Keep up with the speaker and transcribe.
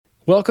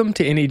Welcome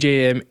to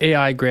NEJM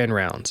AI Grand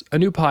Rounds, a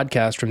new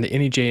podcast from the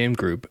NEJM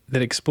group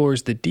that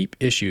explores the deep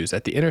issues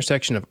at the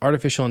intersection of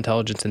artificial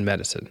intelligence and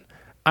medicine.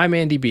 I'm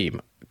Andy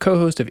Beam,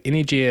 co-host of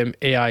NEJM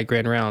AI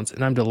Grand Rounds,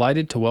 and I'm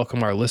delighted to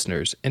welcome our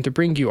listeners and to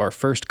bring you our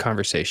first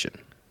conversation.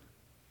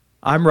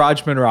 I'm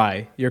Rajman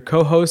Rai, your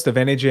co-host of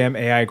NEJM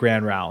AI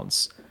Grand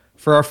Rounds.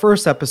 For our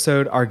first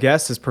episode, our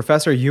guest is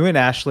Professor Euan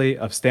Ashley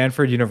of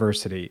Stanford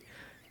University.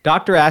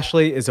 Dr.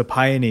 Ashley is a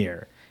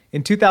pioneer.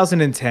 In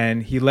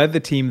 2010, he led the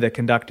team that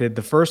conducted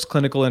the first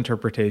clinical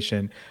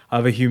interpretation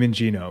of a human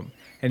genome,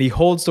 and he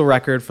holds the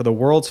record for the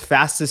world's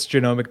fastest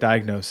genomic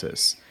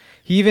diagnosis.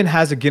 He even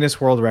has a Guinness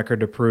World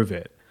Record to prove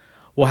it.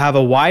 We'll have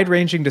a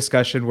wide-ranging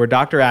discussion where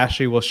Dr.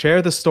 Ashley will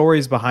share the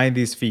stories behind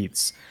these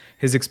feats,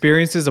 his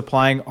experiences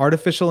applying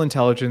artificial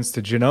intelligence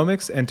to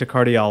genomics and to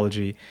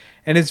cardiology,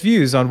 and his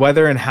views on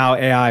whether and how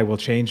AI will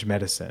change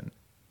medicine.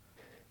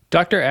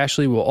 Dr.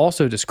 Ashley will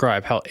also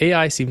describe how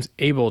AI seems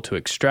able to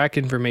extract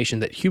information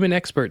that human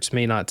experts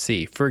may not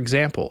see. For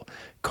example,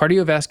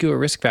 cardiovascular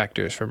risk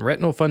factors from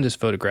retinal fundus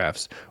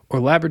photographs or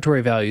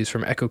laboratory values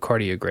from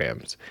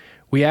echocardiograms.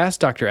 We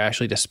asked Dr.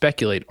 Ashley to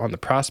speculate on the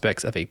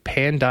prospects of a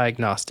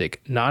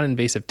pan-diagnostic,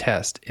 non-invasive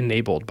test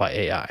enabled by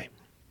AI.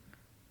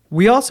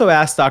 We also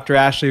asked Dr.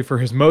 Ashley for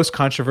his most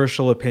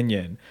controversial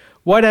opinion,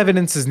 what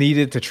evidence is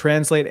needed to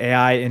translate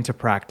AI into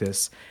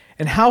practice,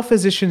 and how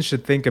physicians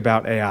should think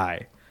about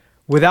AI.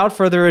 Without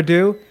further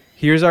ado,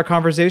 here's our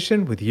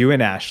conversation with Euan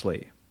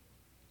Ashley.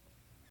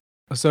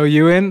 So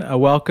Euan,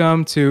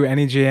 welcome to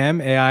NEJM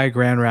AI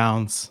Grand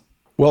Rounds.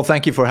 Well,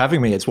 thank you for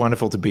having me. It's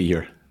wonderful to be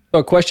here.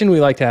 A question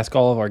we like to ask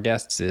all of our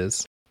guests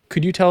is,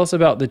 could you tell us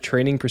about the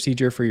training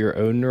procedure for your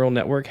own neural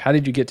network? How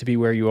did you get to be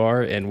where you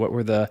are, and what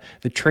were the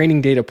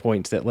training data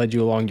points that led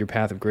you along your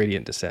path of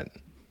gradient descent?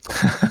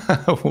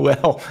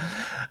 Well,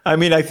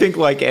 I think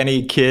like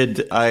any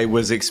kid, I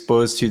was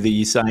exposed to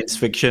the science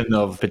fiction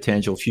of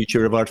potential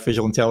future of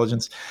artificial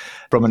intelligence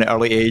from an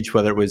early age,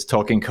 whether it was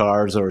talking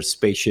cars or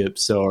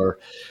spaceships or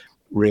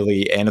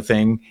really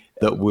anything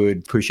that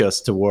would push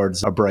us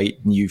towards a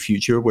bright new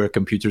future where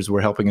computers were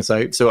helping us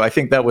out. So I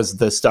think that was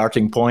the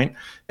starting point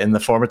in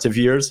the formative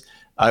years.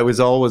 I was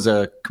always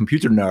a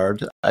computer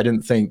nerd. I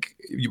didn't think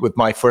with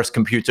my first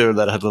computer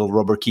that had little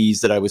rubber keys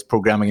that I was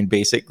programming in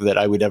BASIC that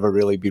I would ever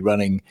really be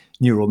running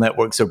neural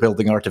networks or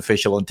building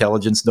artificial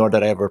intelligence, nor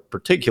did I ever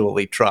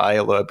particularly try,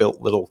 although I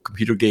built little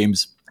computer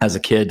games as a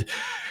kid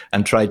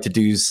and tried to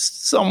do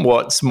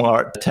somewhat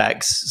smart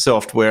tax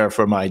software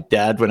for my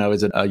dad when I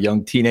was a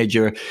young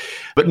teenager.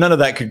 But none of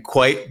that could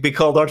quite be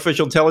called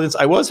artificial intelligence.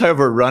 I was,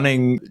 however,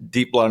 running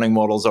deep learning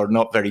models, or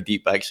not very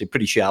deep, actually,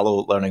 pretty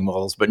shallow learning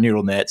models, but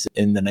neural nets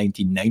in the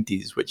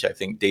 1990s, which I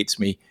think dates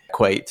me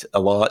quite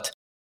a lot.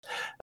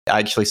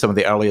 Actually, some of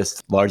the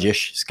earliest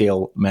large-ish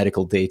scale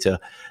medical data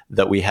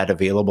that we had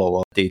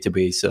available, a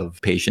database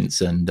of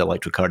patients and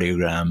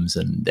electrocardiograms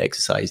and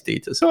exercise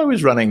data. So I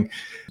was running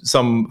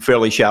some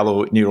fairly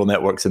shallow neural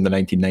networks in the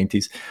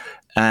 1990s.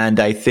 And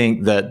I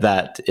think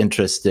that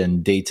interest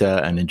in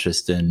data and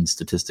interest in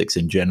statistics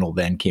in general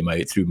then came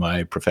out through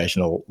my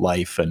professional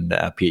life and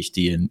a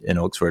PhD in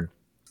Oxford.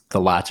 The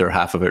latter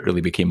half of it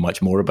really became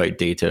much more about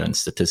data and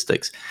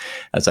statistics,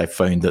 as I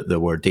found that there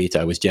were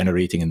data I was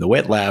generating in the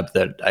wet lab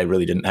that I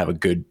really didn't have a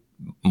good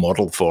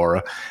model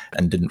for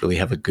and didn't really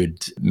have a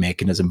good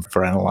mechanism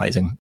for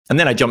analyzing. And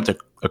then I jumped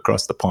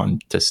across the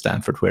pond to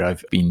Stanford, where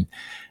I've been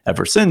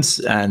ever since.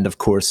 And of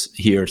course,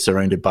 here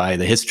surrounded by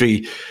the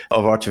history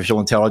of artificial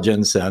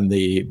intelligence and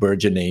the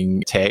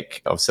burgeoning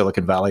tech of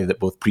Silicon Valley that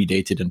both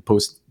predated and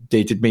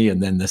postdated me.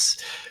 And then this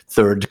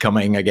third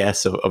coming, I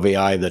guess, of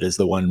AI that is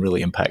the one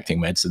really impacting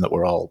medicine that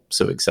we're all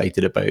so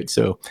excited about.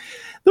 So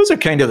those are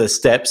kind of the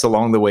steps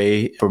along the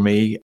way for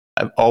me.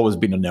 I've always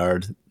been a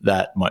nerd.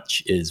 That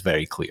much is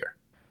very clear.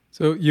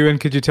 So Euan,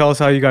 could you tell us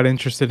how you got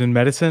interested in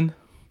medicine?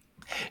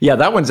 Yeah,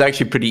 that one's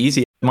actually pretty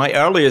easy. My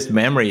earliest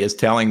memory is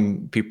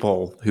telling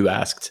people who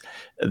asked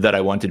that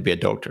I wanted to be a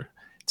doctor.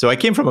 So I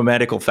came from a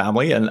medical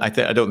family, and I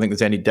don't think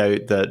there's any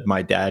doubt that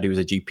my dad, who was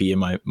a GP, and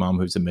my mom,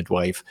 who's a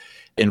midwife,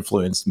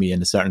 influenced me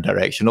in a certain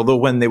direction. Although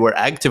when they were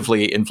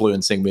actively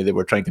influencing me, they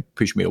were trying to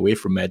push me away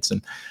from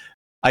medicine.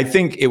 I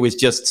think it was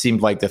just seemed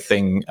like the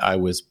thing I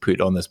was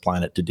put on this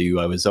planet to do.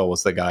 I was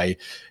always the guy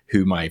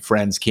who my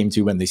friends came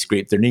to when they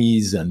scraped their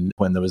knees. And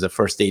when there was a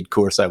first aid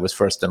course, I was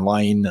first in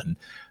line. And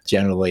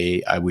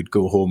generally, I would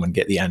go home and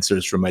get the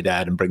answers from my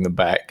dad and bring them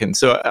back. And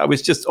so I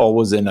was just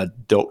always in a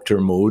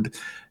doctor mode.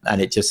 And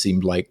it just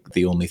seemed like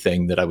the only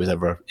thing that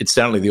it's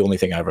certainly the only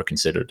thing I ever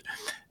considered.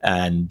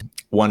 And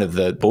one of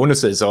the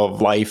bonuses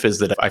of life is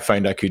that I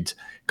found I could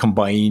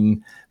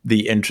combine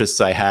the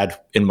interests I had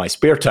in my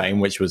spare time,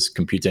 which was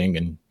computing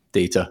and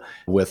data,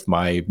 with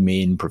my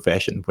main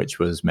profession, which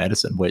was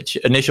medicine, which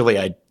initially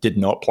I did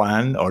not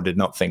plan or did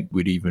not think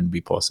would even be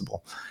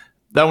possible.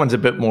 That one's a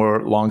bit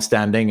more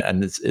long-standing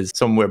and is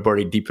somewhere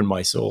buried deep in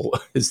my soul,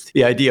 is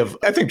the idea of,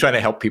 I think, trying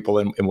to help people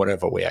in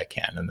whatever way I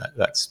can. And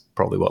that's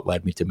probably what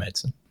led me to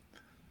medicine.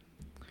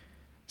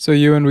 So,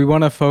 Euan, we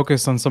want to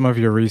focus on some of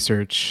your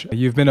research.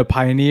 You've been a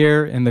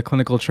pioneer in the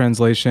clinical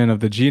translation of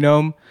the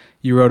genome.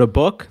 You wrote a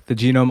book, The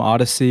Genome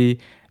Odyssey,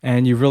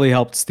 and you've really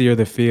helped steer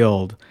the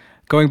field.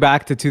 Going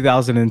back to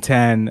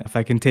 2010, if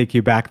I can take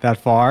you back that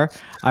far,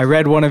 I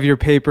read one of your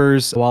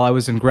papers while I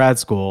was in grad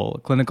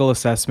school, Clinical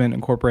Assessment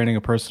Incorporating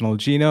a Personal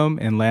Genome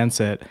in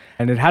Lancet,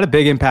 and it had a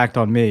big impact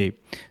on me.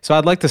 So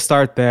I'd like to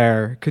start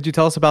there. Could you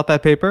tell us about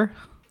that paper?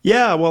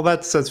 Yeah, well,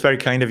 that's very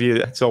kind of you.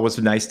 It's always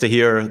nice to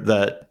hear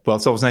that. Well,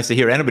 it's always nice to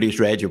hear anybody's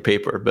read your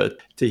paper, but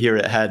to hear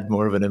it had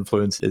more of an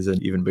influence is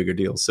an even bigger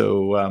deal.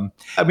 So,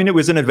 it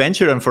was an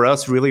adventure, and for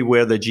us, really,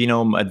 where the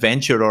genome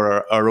adventure,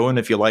 or our own,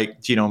 if you like,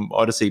 genome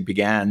odyssey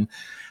began.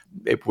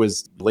 It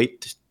was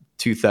late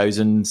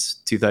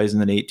 2000s,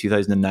 2008,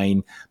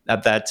 2009.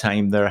 At that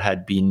time, there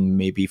had been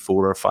maybe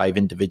 4 or 5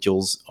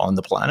 individuals on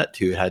the planet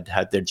who had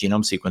had their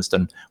genome sequenced.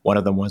 And one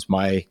of them was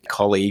my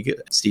colleague,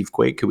 Steve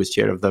Quake, who was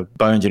chair of the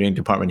bioengineering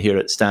department here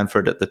at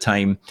Stanford at the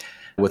time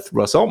with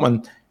Russ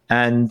Altman.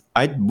 And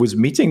I was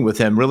meeting with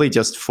him really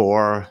just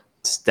for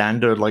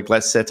standard, like,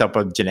 let's set up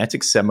a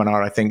genetics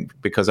seminar, I think,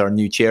 because our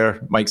new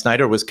chair, Mike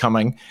Snyder, was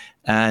coming.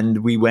 And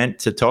we went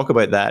to talk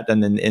about that.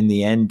 And then in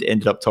the end,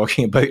 ended up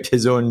talking about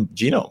his own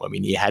genome. I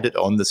mean, he had it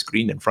on the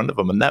screen in front of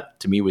him. And that,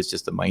 to me, was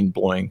just a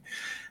mind-blowing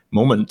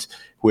moment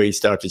where he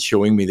started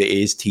showing me the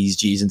A's, T's,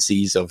 G's, and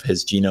C's of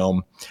his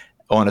genome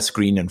on a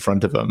screen in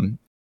front of him.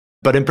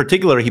 But in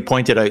particular, he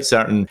pointed out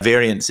certain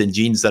variants in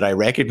genes that I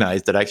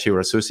recognized that actually were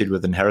associated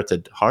with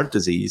inherited heart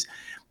disease.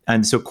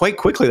 And so quite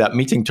quickly, that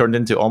meeting turned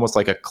into almost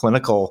like a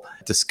clinical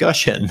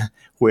discussion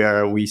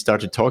where we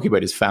started talking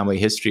about his family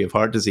history of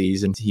heart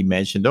disease. And he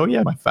mentioned, oh,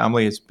 yeah, my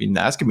family has been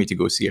asking me to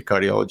go see a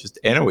cardiologist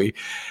anyway.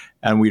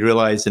 And we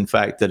realized, in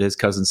fact, that his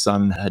cousin's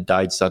son had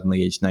died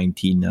suddenly, age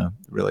 19, a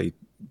really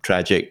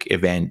tragic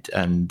event,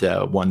 and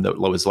one that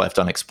was left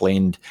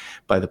unexplained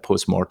by the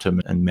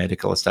postmortem and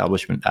medical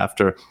establishment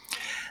after.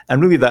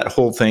 And really, that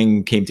whole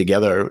thing came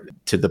together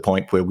to the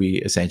point where we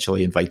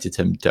essentially invited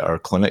him to our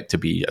clinic to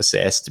be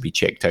assessed, to be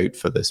checked out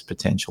for this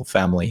potential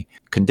family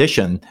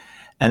condition.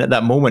 And at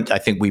that moment, I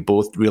think we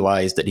both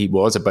realized that he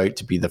was about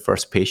to be the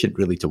first patient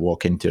really to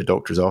walk into a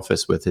doctor's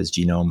office with his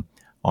genome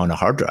on a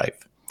hard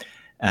drive.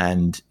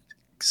 And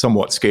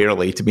somewhat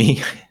scarily to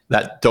me,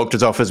 that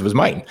doctor's office was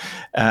mine.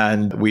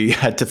 And we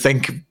had to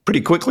think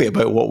pretty quickly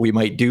about what we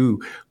might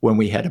do when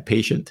we had a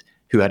patient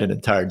who had an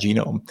entire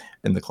genome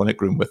in the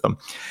clinic room with them.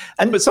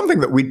 And it was something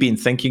that we'd been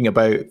thinking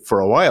about for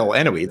a while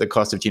anyway. The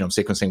cost of genome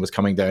sequencing was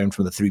coming down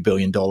from the $3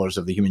 billion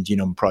of the Human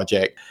Genome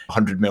Project,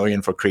 $100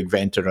 million for Craig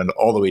Venter, and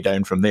all the way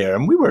down from there.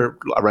 And we were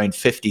around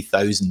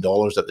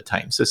 $50,000 at the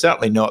time. So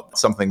certainly not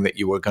something that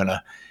you were going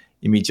to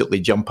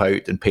immediately jump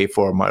out and pay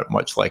for,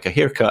 much like a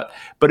haircut.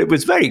 But it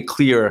was very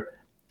clear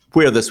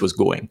where this was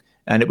going.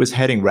 And it was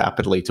heading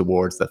rapidly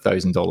towards the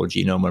 $1,000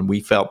 genome. And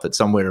we felt that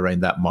somewhere around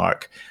that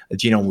mark, a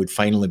genome would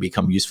finally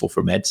become useful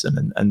for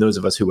medicine. And those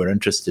of us who were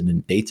interested in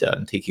data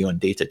and taking on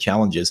data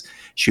challenges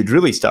should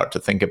really start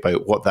to think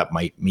about what that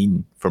might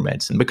mean for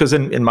medicine. Because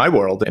in my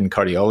world, in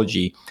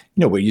cardiology,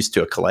 we're used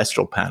to a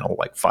cholesterol panel,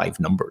 like 5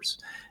 numbers.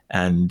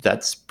 And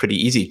that's pretty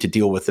easy to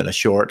deal with in a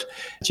short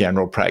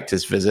general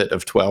practice visit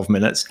of 12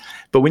 minutes.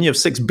 But when you have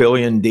 6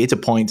 billion data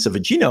points of a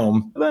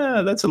genome,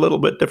 that's a little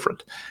bit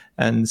different.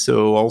 And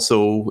so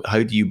also,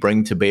 how do you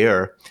bring to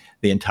bear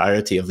the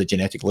entirety of the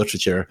genetic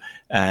literature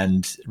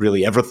and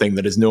really everything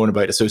that is known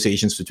about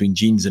associations between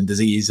genes and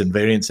disease and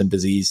variants in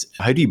disease?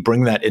 How do you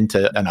bring that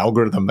into an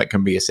algorithm that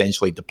can be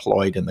essentially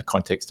deployed in the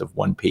context of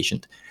one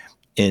patient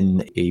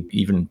in a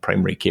even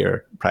primary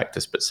care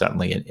practice, but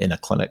certainly in a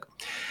clinic?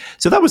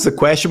 So that was the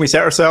question we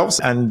set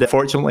ourselves. And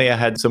fortunately, I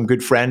had some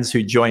good friends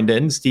who joined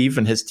in. Steve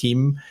and his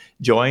team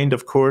joined,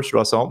 of course.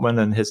 Russ Altman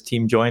and his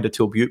team joined.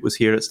 Atul Butte was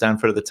here at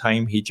Stanford at the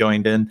time. He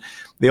joined in.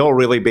 They all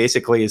really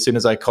basically, as soon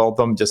as I called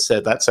them, just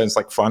said, that sounds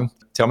like fun.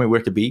 Tell me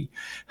where to be.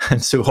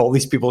 And so all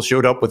these people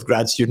showed up with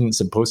grad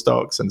students and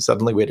postdocs. And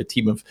suddenly we had a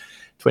team of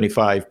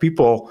 25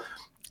 people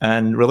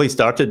and really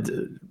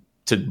started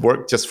to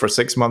work just for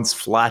 6 months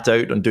flat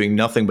out on doing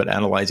nothing but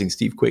analyzing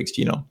Steve Quake's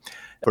genome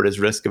for his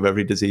risk of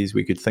every disease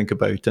we could think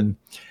about. And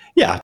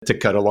yeah, to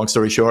cut a long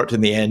story short,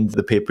 in the end,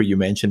 the paper you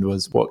mentioned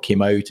was what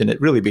came out, and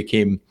it really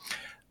became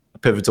a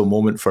pivotal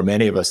moment for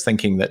many of us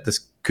thinking that this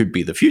could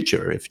be the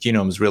future. If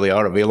genomes really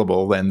are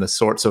available, then the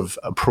sorts of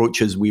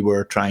approaches we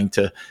were trying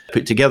to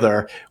put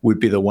together would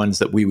be the ones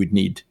that we would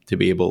need to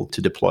be able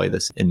to deploy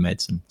this in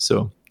medicine.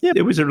 So yeah,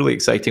 it was a really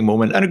exciting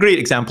moment and a great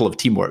example of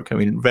teamwork. I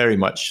mean, very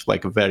much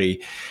like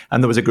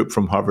and there was a group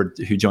from Harvard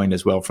who joined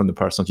as well from the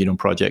Personal Genome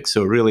Project.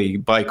 So really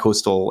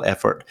bi-coastal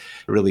effort,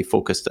 really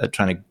focused at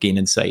trying to gain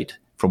insight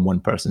from one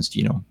person's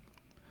genome.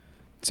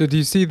 So do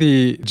you see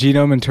the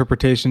genome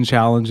interpretation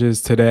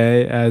challenges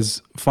today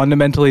as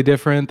fundamentally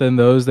different than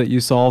those that you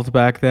solved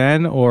back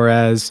then, or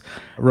as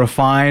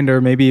refined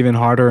or maybe even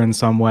harder in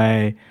some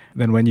way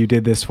than when you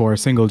did this for a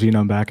single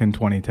genome back in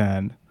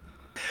 2010?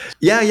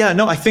 Yeah.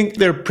 No, I think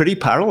they're pretty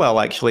parallel,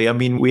 actually. I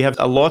mean, we have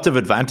a lot of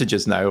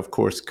advantages now, of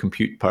course,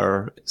 compute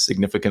power,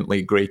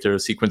 significantly greater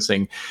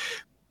sequencing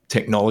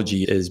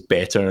technology is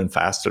better and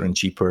faster and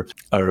cheaper.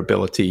 Our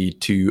ability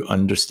to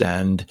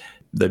understand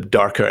the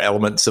darker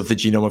elements of the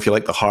genome, if you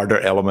like, the harder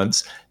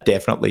elements,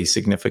 definitely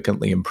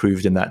significantly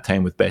improved in that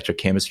time with better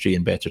chemistry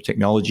and better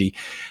technology.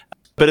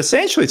 But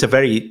essentially, it's a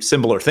very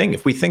similar thing.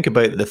 If we think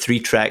about the three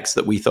tracks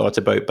that we thought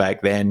about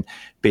back then,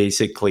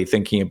 basically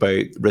thinking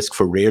about risk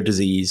for rare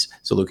disease,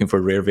 so looking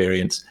for rare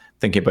variants,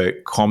 thinking about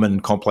common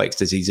complex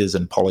diseases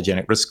and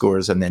polygenic risk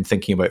scores, and then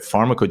thinking about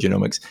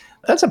pharmacogenomics,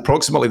 that's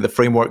approximately the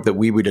framework that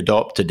we would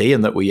adopt today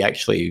and that we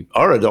actually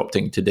are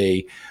adopting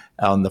today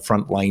on the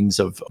front lines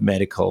of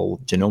medical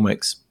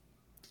genomics.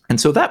 And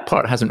so that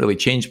part hasn't really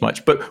changed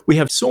much, but we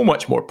have so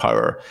much more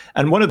power.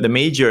 And one of the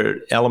major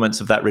elements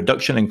of that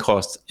reduction in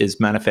cost is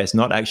manifest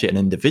not actually at an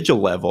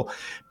individual level,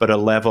 but a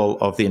level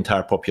of the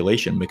entire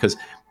population. Because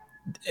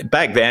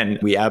back then,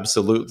 we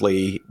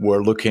absolutely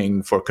were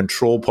looking for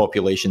control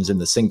populations in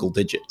the single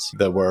digits.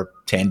 There were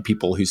 10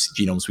 people whose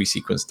genomes we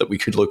sequenced that we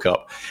could look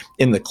up.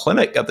 In the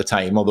clinic at the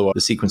time, although the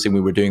sequencing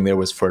we were doing there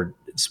was for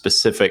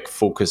specific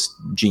focused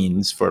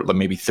genes, for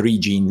maybe 3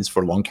 genes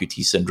for long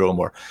QT syndrome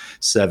or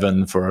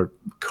 7 for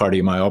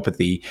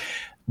cardiomyopathy.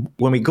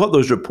 When we got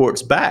those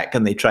reports back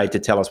and they tried to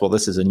tell us, well,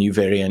 this is a new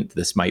variant,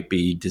 this might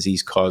be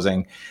disease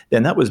causing,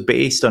 then that was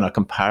based on a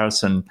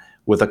comparison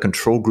with a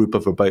control group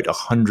of about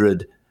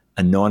 100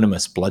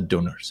 anonymous blood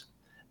donors.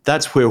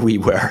 That's where we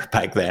were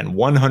back then,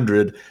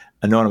 100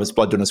 anonymous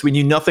blood donors. We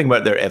knew nothing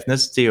about their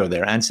ethnicity or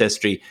their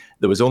ancestry.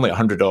 There was only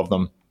 100 of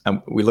them,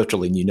 and we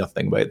literally knew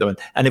nothing about them.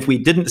 And if we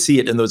didn't see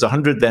it in those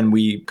 100, then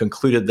we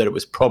concluded that it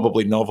was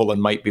probably novel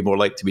and might be more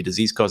likely to be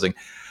disease-causing.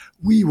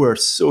 We were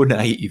so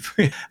naive.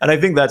 And I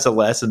think that's a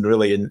lesson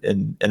really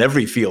in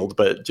every field,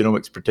 but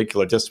genomics in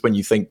particular. Just when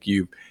you think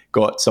you've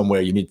got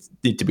somewhere, you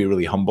need to be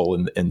really humble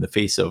in the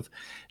face of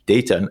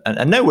data.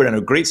 And now we're in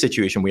a great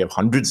situation. We have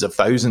hundreds of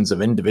thousands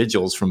of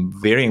individuals from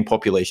varying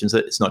populations.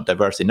 It's not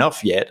diverse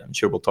enough yet. I'm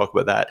sure we'll talk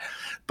about that,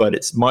 but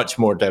it's much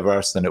more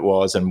diverse than it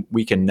was. And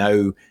we can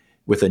now,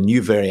 with a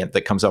new variant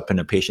that comes up in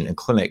a patient in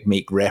clinic,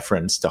 make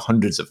reference to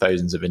hundreds of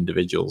thousands of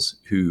individuals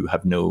who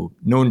have no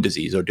known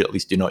disease, or at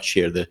least do not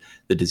share the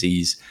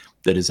disease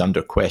that is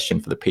under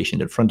question for the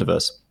patient in front of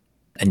us,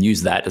 and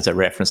use that as a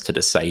reference to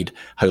decide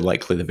how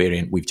likely the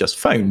variant we've just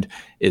found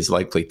is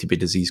likely to be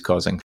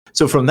disease-causing.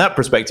 So from that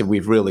perspective,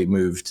 we've really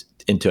moved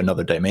into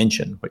another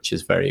dimension, which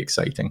is very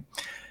exciting.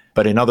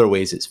 But in other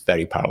ways, it's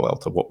very parallel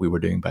to what we were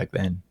doing back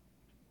then.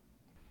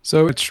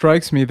 So it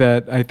strikes me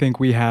that I think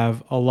we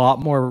have a lot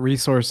more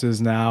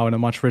resources now and a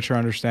much richer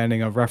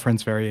understanding of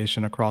reference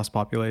variation across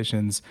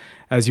populations,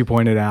 as you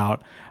pointed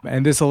out.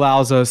 And this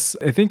allows us,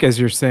 I think, as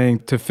you're saying,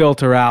 to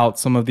filter out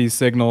some of these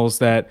signals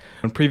that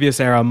in previous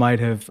era might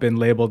have been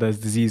labeled as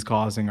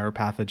disease-causing or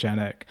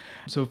pathogenic.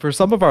 So for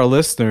some of our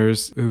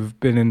listeners who've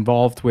been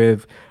involved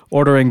with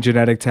ordering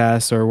genetic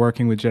tests or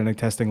working with genetic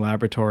testing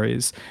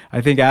laboratories,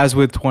 I think as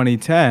with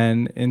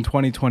 2010, in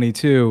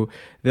 2022,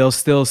 they'll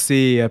still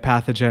see a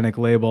pathogenic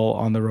label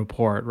on the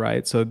report,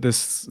 right? So the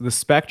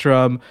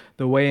spectrum,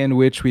 the way in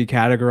which we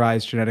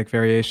categorize genetic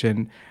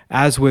variation,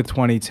 as with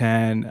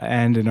 2010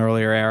 and in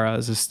earlier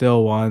eras, is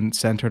still one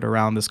centered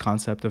around this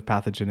concept of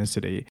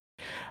pathogenicity.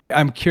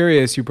 I'm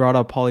curious, you brought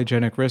up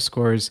polygenic risk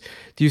scores.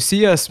 Do you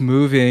see us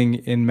moving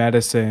in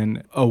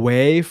medicine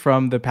away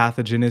from the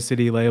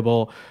pathogenicity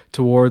label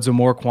towards a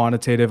more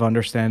quantitative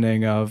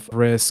understanding of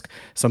risk,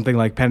 something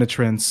like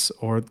penetrance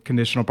or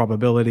conditional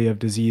probability of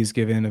disease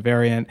given a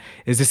variant?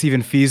 Is this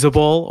even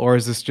feasible, or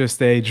is this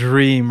just a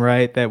dream,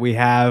 right, that we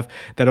have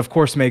that of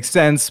course makes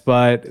sense,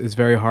 but is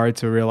very hard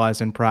to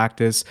realize in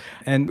practice?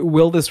 And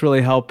will this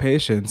really help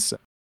patients?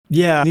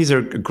 Yeah, these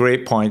are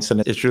great points,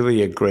 and it's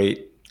really a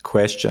great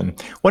question.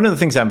 One of the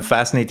things I'm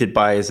fascinated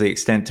by is the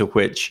extent to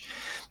which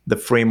the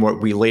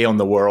framework we lay on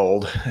the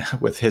world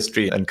with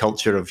history and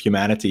culture of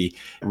humanity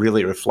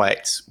really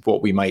reflects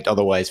what we might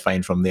otherwise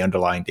find from the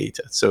underlying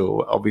data.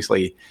 So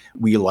obviously,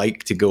 we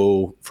like to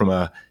go from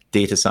a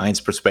data science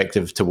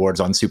perspective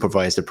towards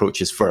unsupervised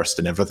approaches first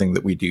in everything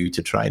that we do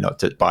to try not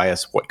to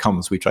bias what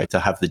comes. We try to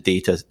have the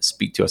data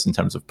speak to us in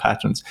terms of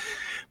patterns.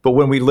 But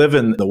when we live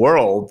in the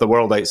world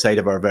outside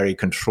of our very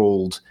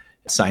controlled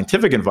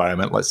scientific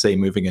environment, let's say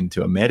moving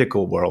into a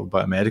medical world,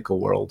 biomedical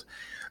world,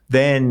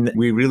 then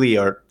we really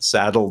are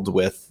saddled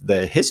with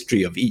the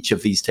history of each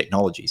of these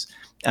technologies.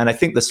 And I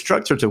think the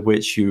structure to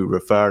which you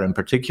refer in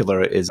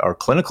particular is our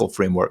clinical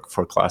framework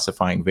for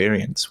classifying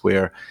variants,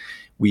 where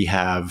we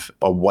have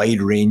a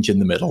wide range in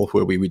the middle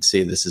where we would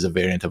say this is a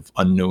variant of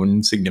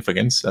unknown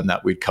significance, and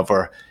that would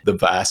cover the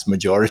vast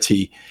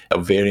majority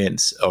of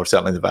variants, or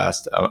certainly the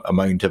vast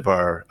amount of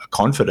our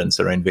confidence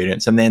around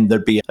variants. And then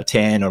there'd be a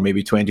 10 or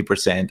maybe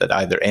 20% at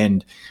either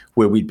end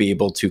where we'd be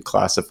able to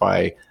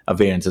classify a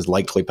variant as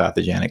likely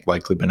pathogenic,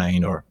 likely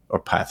benign, or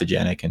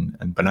pathogenic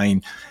and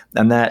benign.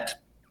 And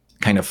that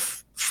kind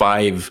of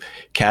 5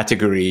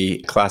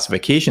 category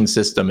classification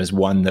system is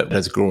one that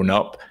has grown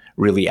up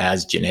really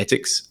as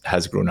genetics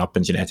has grown up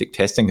and genetic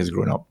testing has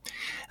grown up.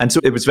 And so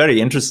it was very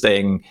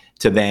interesting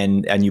to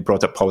then, and you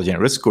brought up polygenic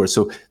risk scores.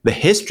 So the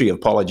history of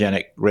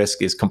polygenic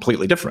risk is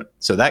completely different.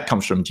 So that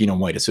comes from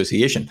genome-wide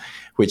association,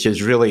 which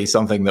is really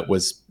something that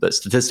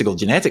statistical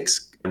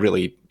genetics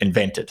really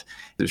invented.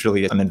 It was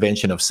really an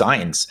invention of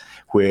science,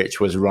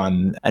 which was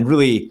run, and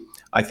really,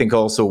 I think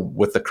also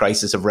with the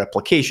crisis of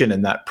replication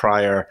in that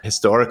prior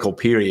historical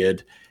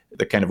period,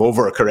 the kind of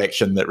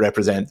overcorrection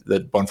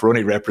that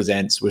Bonferroni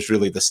represents was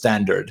really the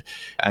standard.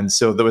 And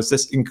so there was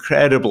this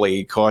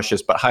incredibly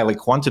cautious but highly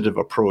quantitative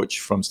approach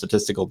from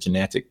statistical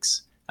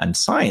genetics and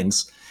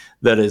science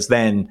that is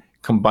then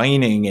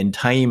combining in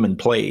time and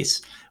place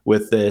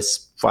with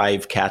this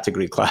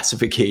 5-category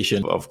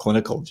classification of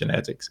clinical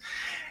genetics.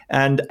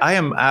 And I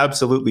am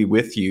absolutely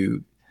with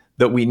you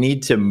that we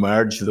need to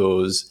merge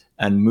those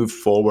and move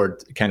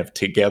forward kind of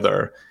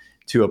together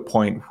to a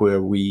point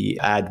where we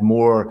add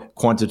more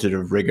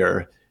quantitative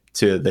rigor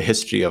to the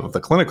history of the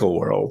clinical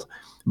world,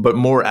 but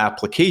more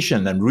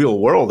application and real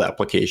world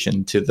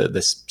application to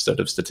this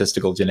sort of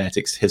statistical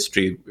genetics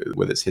history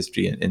with its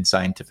history in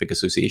scientific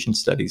association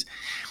studies.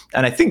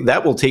 And I think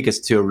that will take us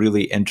to a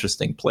really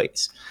interesting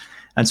place.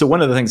 And so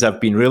one of the things I've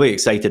been really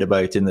excited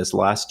about in this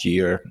last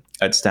year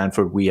at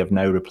Stanford, we have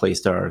now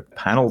replaced our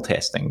panel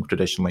testing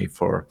traditionally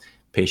for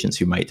patients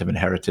who might have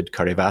inherited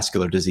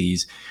cardiovascular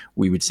disease.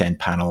 We would send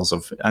panels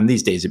of, and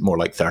these days it's more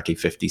like 30,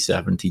 50,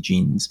 70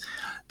 genes.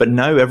 But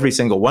now every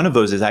single one of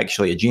those is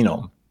actually a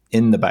genome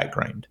in the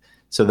background.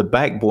 So the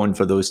backbone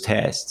for those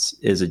tests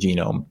is a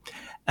genome.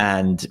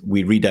 And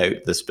we read out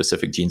the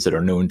specific genes that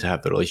are known to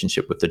have the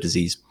relationship with the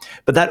disease.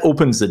 But that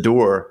opens the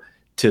door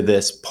to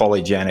this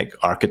polygenic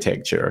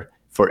architecture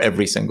for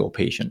every single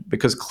patient,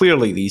 because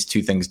clearly these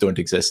two things don't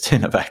exist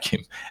in a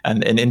vacuum.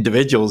 And in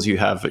individuals, you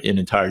have an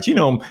entire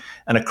genome,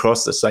 and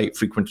across the site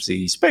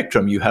frequency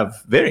spectrum, you have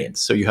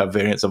variants. So you have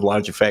variants of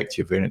large effect,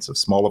 you have variants of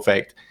small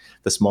effect.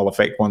 The small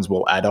effect ones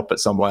will add up at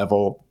some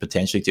level,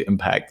 potentially to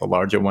impact the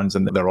larger ones,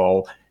 and they're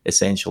all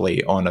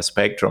essentially on a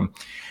spectrum.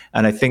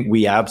 And I think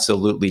we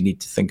absolutely need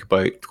to think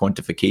about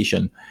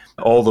quantification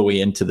all the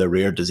way into the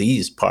rare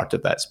disease part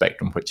of that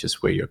spectrum, which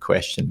is where your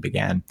question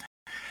began.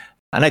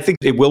 And I think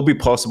it will be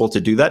possible to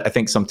do that. I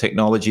think some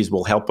technologies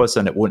will help us,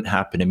 and it won't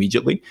happen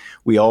immediately.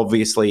 We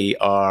obviously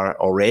are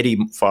already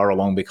far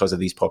along because of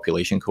these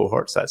population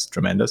cohorts. That's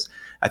tremendous.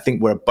 I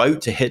think we're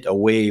about to hit a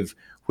wave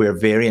where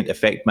variant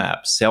effect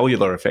maps,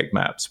 cellular effect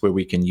maps, where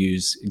we can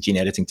use gene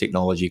editing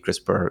technology,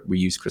 CRISPR, we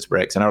use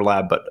CRISPR-X in our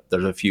lab, but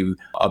there's a few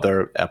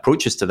other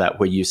approaches to that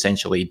where you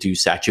essentially do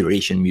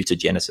saturation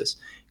mutagenesis,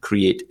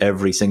 create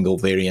every single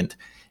variant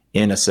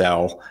in a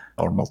cell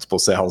or multiple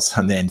cells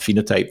and then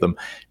phenotype them,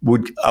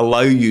 would allow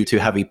you to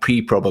have a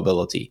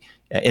pre-probability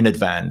in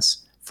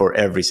advance for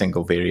every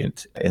single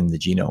variant in the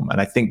genome.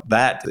 And I think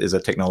that is a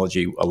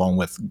technology, along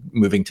with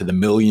moving to the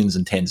millions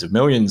and tens of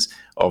millions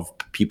of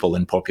people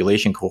in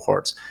population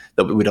cohorts,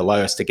 that would allow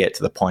us to get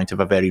to the point of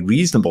a very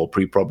reasonable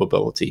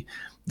pre-probability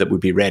that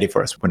would be ready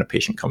for us when a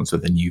patient comes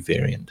with a new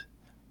variant.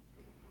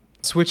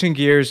 Switching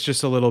gears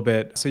just a little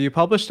bit. So you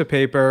published a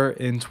paper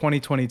in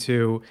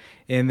 2022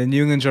 in the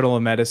New England Journal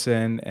of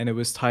Medicine, and it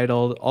was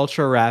titled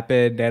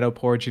Ultra-Rapid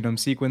Nanopore Genome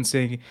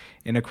Sequencing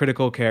in a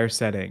Critical Care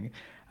Setting.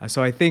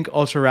 So I think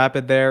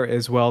ultra-rapid there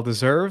is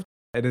well-deserved.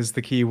 It is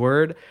the key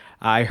word.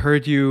 I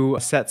heard you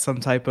set some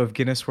type of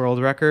Guinness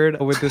World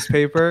Record with this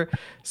paper.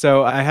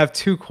 So I have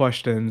two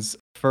questions.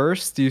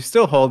 First, do you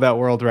still hold that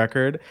world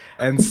record?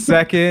 And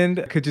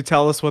second, could you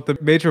tell us what the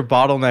major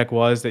bottleneck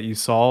was that you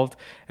solved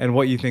and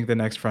what you think the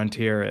next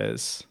frontier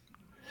is?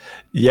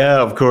 Yeah,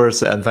 of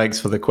course. And thanks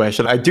for the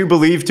question. I do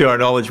believe, to our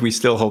knowledge, we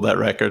still hold that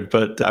record,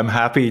 but I'm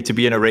happy to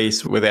be in a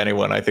race with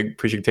anyone. I think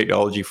pushing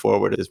technology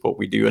forward is what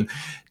we do. And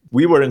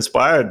we were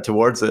inspired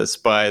towards this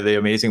by the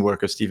amazing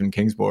work of Stephen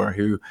Kingsmore,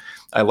 who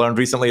I learned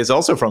recently is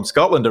also from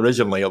Scotland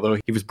originally, although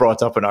he was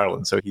brought up in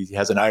Ireland. So he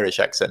has an Irish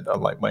accent,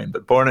 unlike mine,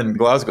 but born in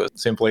Glasgow,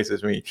 same place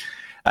as me.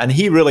 And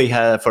he really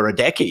for a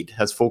decade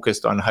has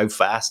focused on how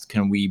fast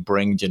can we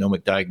bring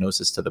genomic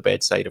diagnosis to the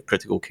bedside of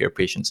critical care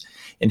patients,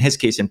 in his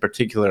case in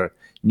particular,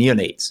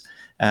 neonates.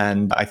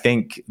 And I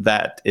think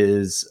that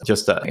is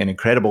just an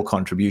incredible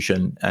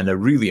contribution and a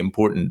really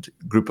important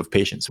group of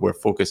patients. We're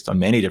focused on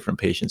many different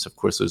patients. Of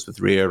course, those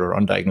with rare or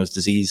undiagnosed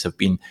disease have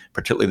been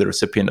particularly the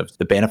recipient of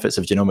the benefits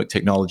of genomic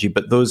technology.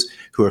 But those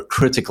who are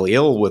critically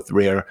ill with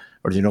rare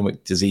or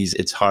genomic disease,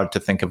 it's hard to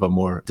think of a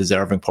more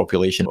deserving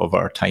population of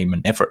our time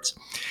and efforts.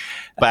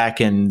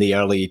 Back in the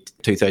early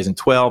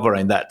 2012,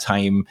 around that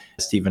time,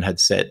 Stephen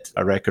had set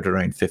a record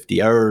around 50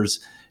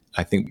 hours.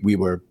 I think we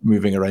were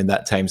moving around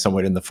that time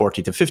somewhere in the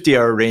 40 to 50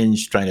 hour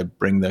range, trying to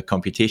bring the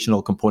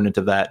computational component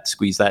of that,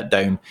 squeeze that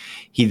down.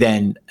 He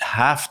then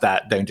halved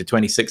that down to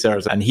 26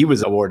 hours, and he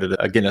was awarded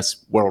a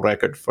Guinness World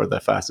Record for the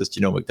fastest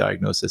genomic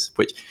diagnosis,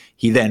 which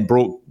he then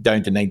broke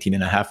down to 19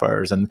 and a half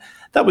hours. And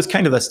that was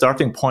kind of the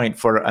starting point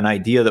for an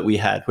idea that we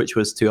had, which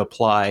was to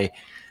apply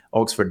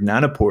Oxford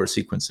nanopore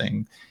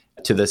sequencing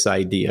to this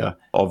idea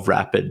of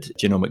rapid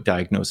genomic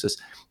diagnosis.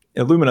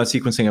 Illumina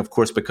sequencing, of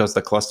course, because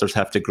the clusters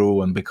have to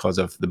grow and because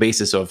of the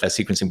basis of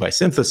sequencing by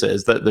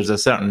synthesis, that there's a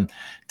certain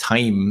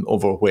time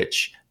over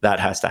which that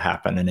has to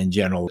happen. And in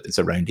general, it's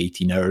around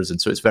 18 hours.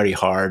 And so it's very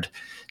hard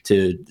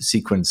to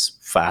sequence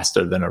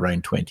faster than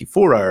around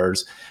 24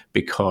 hours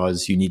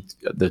because you need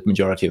the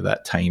majority of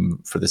that time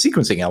for the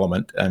sequencing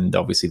element. And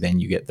obviously then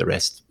you get the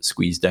rest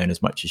squeezed down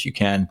as much as you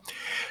can.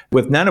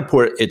 With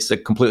nanopore, it's a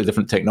completely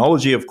different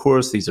technology, of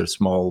course. These are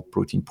small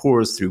protein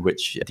pores through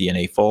which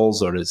DNA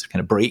falls or is kind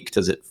of braked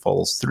as it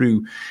falls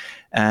through.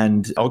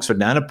 And Oxford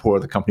Nanopore,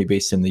 the company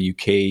based in the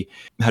UK,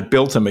 had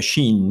built a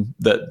machine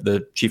that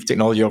the chief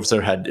technology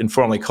officer had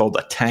informally called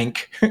a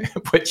tank,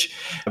 which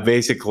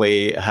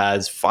basically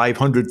has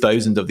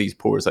 500,000 of these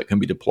pores that can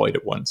be deployed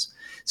at once.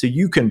 So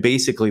you can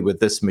basically, with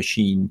this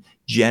machine,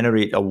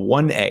 generate a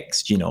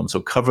 1x genome, so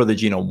cover the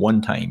genome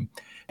one time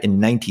in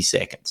 90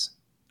 seconds.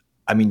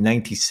 I mean,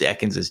 90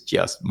 seconds is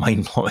just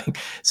mind-blowing.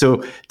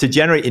 So to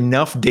generate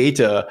enough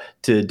data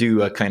to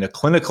do a kind of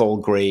clinical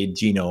grade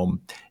genome,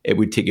 it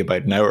would take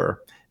about an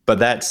hour. But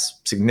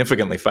that's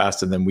significantly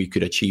faster than we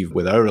could achieve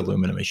with our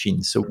Illumina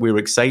machines. So we were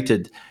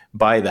excited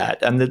by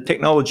that. And the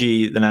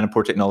technology, the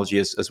nanopore technology,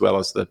 as well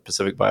as the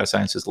Pacific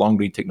Biosciences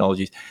long-read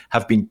technologies,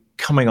 have been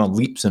coming on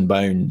leaps and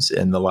bounds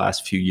in the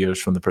last few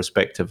years from the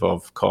perspective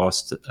of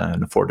cost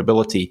and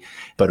affordability,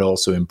 but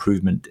also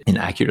improvement in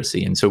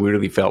accuracy. And so we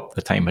really felt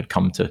the time had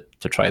come to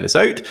try this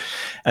out.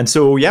 And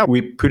so, yeah,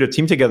 we put a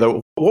team together.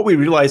 What we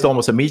realized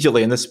almost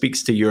immediately, and this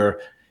speaks to your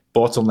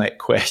bottleneck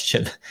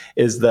question,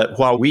 is that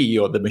while we,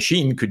 or the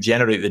machine, could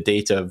generate the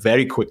data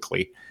very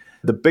quickly,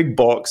 the big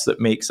box that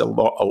makes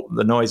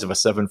the noise of a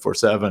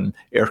 747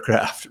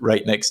 aircraft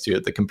right next to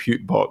it, the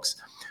compute box,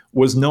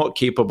 was not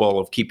capable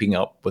of keeping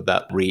up with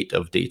that rate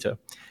of data.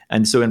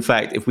 And so, in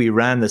fact, if we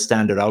ran the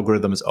standard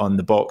algorithms on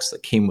the box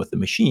that came with the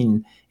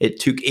machine, it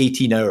took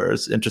 18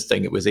 hours.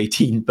 Interesting, it was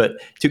 18, but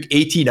it took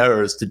 18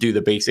 hours to do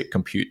the basic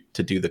compute,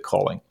 to do the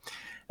calling.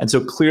 And so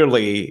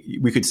clearly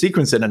we could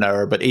sequence in an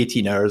hour, but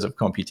 18 hours of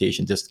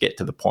computation just to get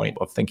to the point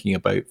of thinking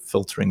about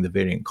filtering the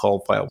variant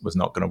call file was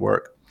not going to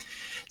work.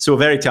 So a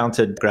very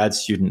talented grad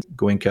student,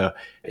 Goenka,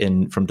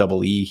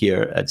 from EE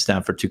here at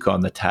Stanford, took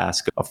on the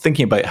task of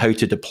thinking about how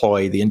to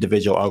deploy the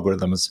individual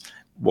algorithms,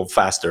 well,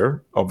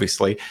 faster,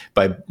 obviously,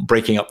 by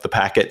breaking up the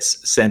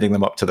packets, sending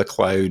them up to the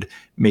cloud,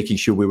 making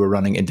sure we were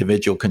running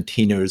individual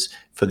containers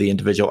for the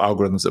individual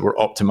algorithms that were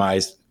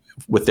optimized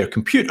with their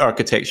compute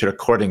architecture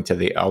according to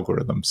the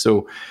algorithm.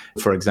 So,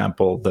 for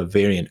example, the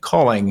variant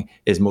calling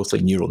is mostly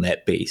neural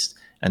net based.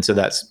 And so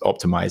that's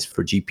optimized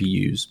for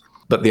GPUs.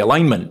 But the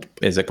alignment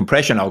is a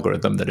compression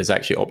algorithm that is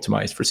actually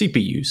optimized for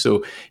CPUs.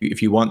 So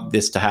if you want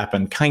this to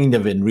happen kind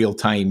of in real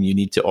time, you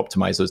need to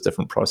optimize those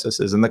different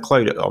processes. And the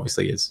cloud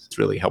obviously is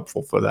really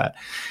helpful for that.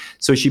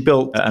 So she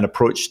built an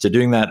approach to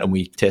doing that, and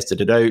we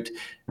tested it out,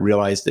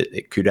 realized that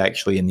it could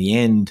actually, in the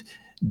end,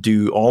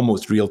 do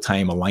almost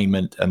real-time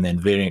alignment, and then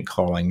variant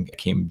calling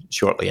came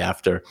shortly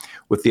after.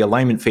 With the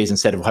alignment phase,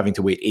 instead of having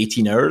to wait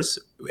 18 hours,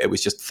 it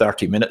was just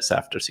 30 minutes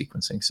after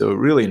sequencing. So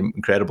really an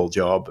incredible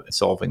job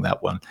solving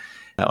that one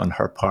on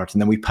her part.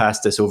 And then we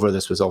passed this over.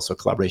 This was also a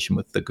collaboration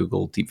with the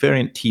Google Deep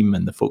Variant team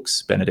and the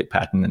folks, Benedict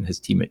Patton and his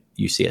team at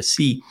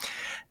UCSC.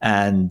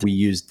 And we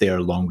used their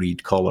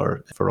long-read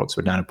caller for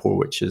Oxford Nanopore,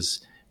 which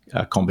is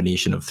a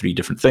combination of three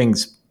different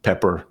things.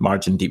 Pepper,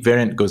 margin, deep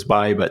variant goes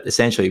by, but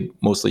essentially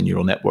mostly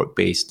neural network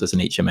based. There's an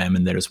HMM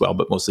in there as well,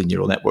 but mostly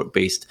neural network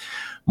based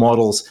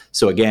models.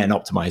 So again,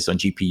 optimized on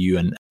GPU,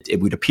 and it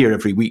would appear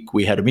every week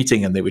we had a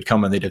meeting and they would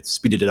come and they'd have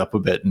speeded it up a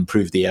bit and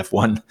improved the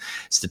F1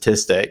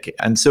 statistic.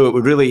 And so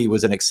it really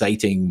was an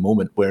exciting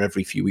moment where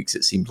every few weeks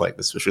it seemed like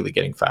this was really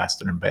getting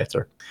faster and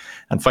better.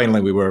 And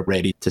finally, we were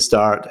ready to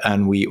start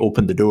and we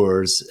opened the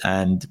doors,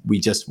 and we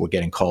just were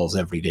getting calls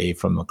every day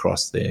from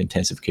across the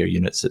intensive care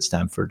units at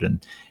Stanford.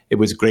 And it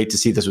was great to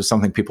see this was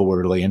something people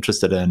were really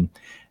interested in.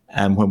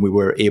 And when we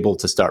were able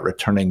to start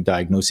returning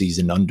diagnoses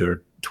in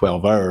under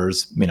 12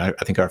 hours, I mean, I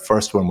think our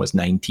first one was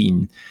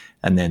 19,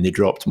 and then they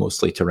dropped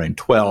mostly to around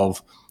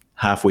 12.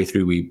 Halfway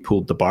through, we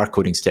pulled the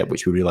barcoding step,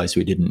 which we realized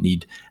we didn't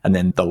need. And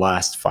then the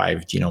last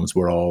 5 genomes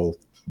were all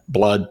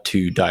blood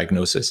to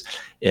diagnosis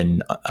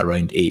in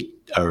around 8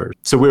 hours.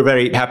 So we're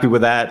very happy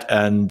with that.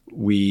 And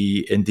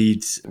we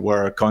indeed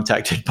were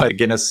contacted by the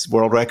Guinness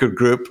World Record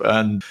Group,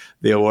 and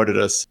they awarded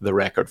us the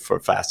record for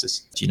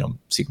fastest genome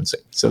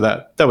sequencing. So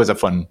that was a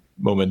fun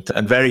moment,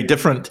 and very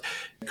different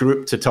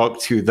group to talk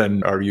to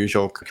than our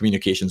usual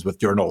communications with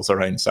journals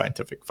around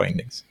scientific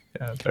findings.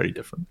 Yeah, very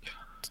different.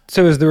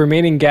 So is the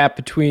remaining gap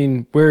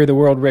between where the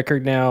world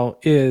record now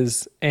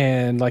is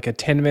and like a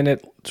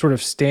 10-minute sort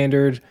of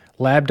standard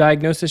lab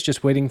diagnosis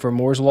just waiting for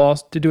Moore's Law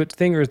to do its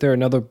thing, or is there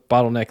another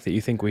bottleneck that you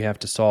think we have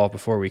to solve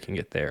before we can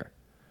get there?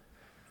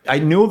 I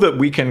know that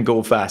we can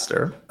go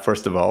faster,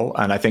 first of all,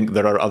 and I think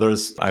there are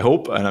others, I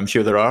hope, and I'm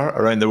sure there are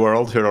around the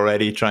world who are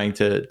already trying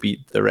to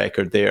beat the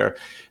record there.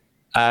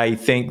 I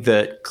think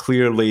that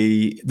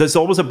clearly there's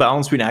always a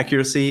balance between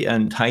accuracy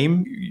and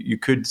time. You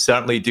could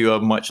certainly do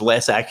a much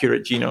less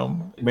accurate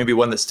genome, maybe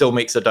one that still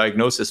makes a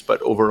diagnosis, but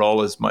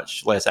overall is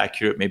much less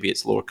accurate. Maybe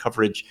it's lower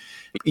coverage.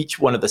 Each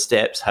one of the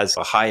steps has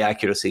a high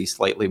accuracy,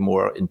 slightly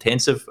more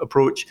intensive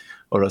approach,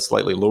 or a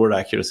slightly lower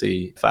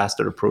accuracy,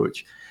 faster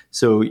approach.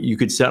 So you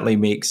could certainly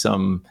make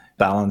some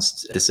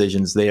balanced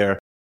decisions there.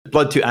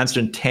 Blood to answer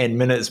in 10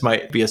 minutes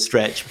might be a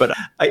stretch, but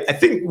I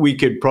think we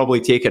could probably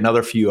take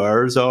another few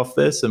hours off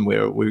this,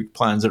 and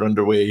plans are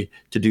underway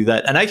to do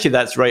that. And actually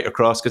that's right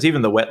across, because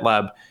even the wet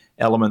lab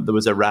element, there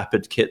was a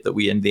rapid kit that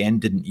we in the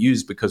end didn't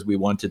use because we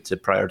wanted to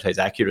prioritize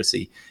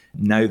accuracy.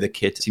 Now the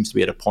kit seems to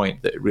be at a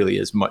point that it really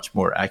is much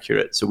more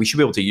accurate. So we should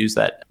be able to use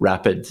that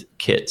rapid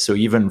kit. So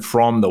even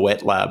from the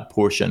wet lab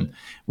portion,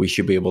 we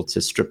should be able to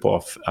strip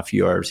off a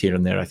few hours here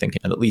and there, I think,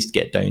 and at least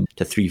get down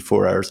to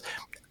 3-4 hours.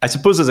 I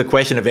suppose there's a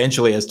question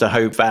eventually as to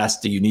how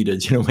fast do you need a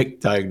genomic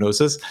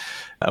diagnosis?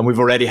 And we've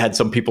already had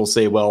some people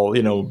say, well,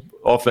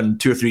 often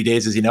 2 or 3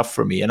 days is enough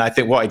for me. And I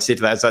think what I'd say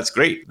to that is that's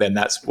great. Then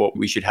that's what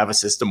we should have, a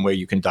system where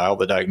you can dial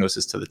the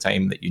diagnosis to the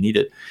time that you need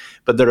it.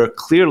 But there are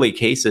clearly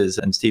cases,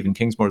 and Stephen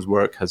Kingsmore's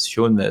work has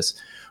shown this,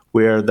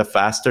 where the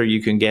faster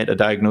you can get a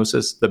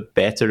diagnosis, the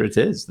better it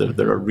is.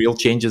 There are real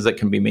changes that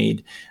can be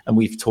made. And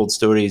we've told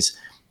stories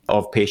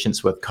of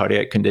patients with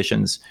cardiac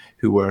conditions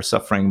who were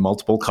suffering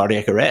multiple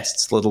cardiac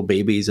arrests, little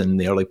babies in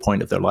the early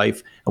point of their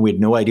life, and we had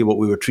no idea what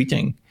we were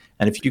treating.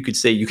 And if you could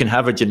say you can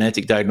have a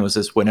genetic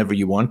diagnosis whenever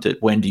you want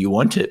it, when do you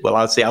want it? Well,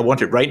 I'll say I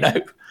want it right now.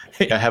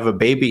 I have a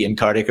baby in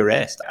cardiac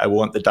arrest. I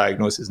want the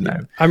diagnosis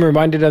now. I'm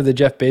reminded of the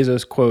Jeff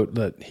Bezos quote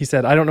that he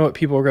said, I don't know what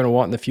people are going to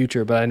want in the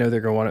future, but I know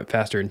they're going to want it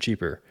faster and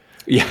cheaper.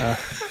 Yeah,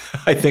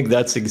 I think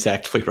that's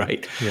exactly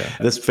right. Yeah.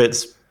 This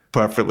fits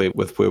perfectly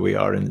with where we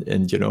are in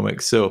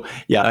genomics. So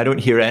yeah, I don't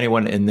hear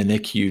anyone in the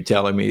NICU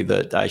telling me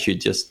that I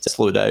should just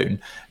slow down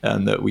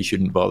and that we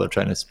shouldn't bother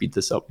trying to speed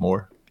this up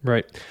more.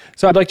 Right.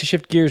 So I'd like to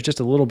shift gears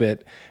just a little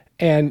bit.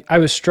 And I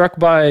was struck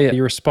by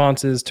your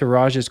responses to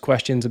Raj's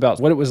questions about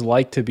what it was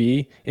like to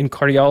be in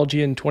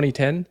cardiology in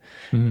 2010.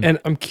 Mm-hmm. And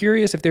I'm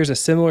curious if there's a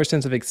similar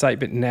sense of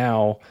excitement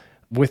now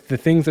with the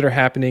things that are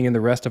happening in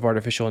the rest of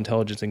artificial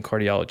intelligence in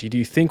cardiology. Do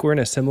you think we're in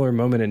a similar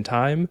moment in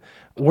time?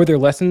 Were there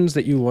lessons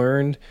that you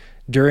learned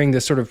during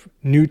this sort of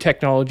new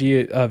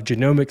technology of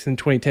genomics in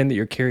 2010 that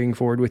you're carrying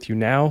forward with you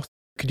now?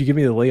 Could you give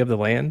me the lay of the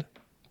land?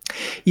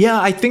 Yeah,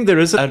 I think there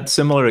is a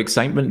similar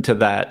excitement to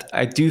that.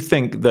 I do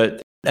think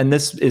that, and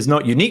this is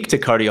not unique to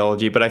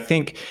cardiology, but I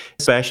think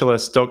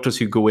specialists, doctors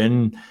who go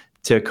in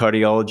to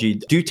cardiology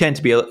do tend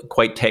to be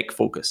quite tech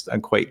focused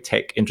and quite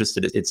tech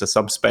interested. It's a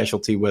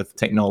subspecialty with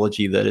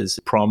technology that is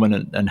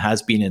prominent and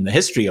has been in the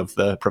history of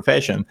the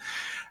profession.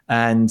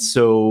 And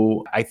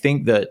so I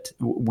think that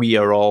we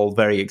are all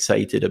very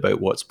excited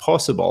about what's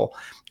possible.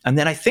 And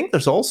then I think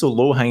there's also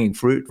low-hanging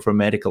fruit for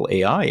medical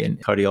AI in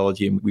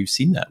cardiology, and we've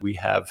seen that. We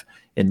have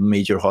in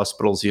major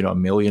hospitals,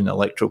 1 million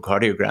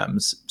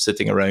electrocardiograms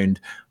sitting around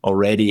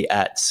already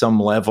at some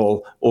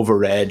level,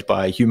 overread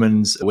by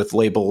humans with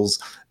labels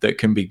that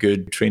can be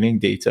good training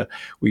data.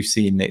 We've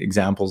seen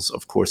examples,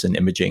 of course, in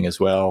imaging as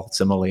well,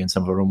 similarly in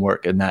some of our own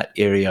work in that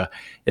area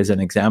is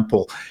an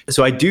example.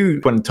 So I do,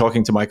 when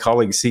talking to my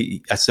colleagues,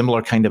 see a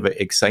similar kind of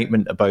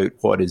excitement about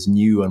what is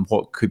new and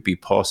what could be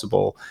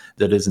possible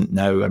that isn't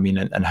now. I mean,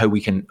 and how we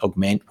can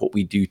augment what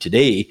we do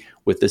today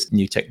with this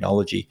new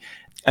technology.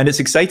 And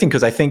it's exciting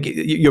because I think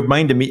your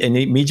mind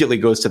immediately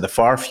goes to the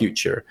far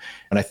future.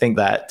 And I think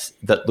that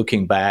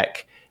looking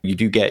back, you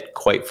do get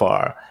quite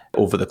far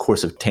over the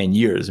course of 10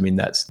 years. I mean,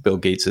 that's Bill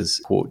Gates's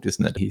quote,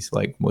 isn't it? He's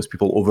like, most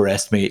people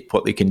overestimate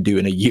what they can do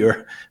in a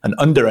year and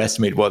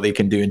underestimate what they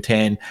can do in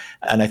 10.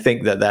 And I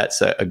think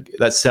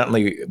that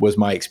certainly was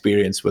my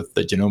experience with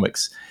the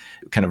genomics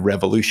kind of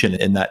revolution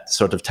in that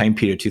sort of time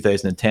period,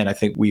 2010. I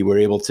think we were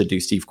able to do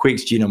Steve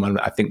Quake's genome, and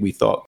I think we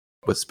thought,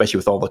 especially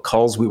with all the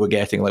calls we were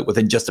getting, like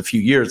within just a few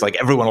years, like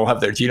everyone will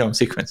have their genome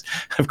sequence.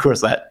 Of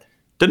course, that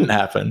didn't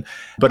happen.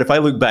 But if I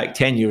look back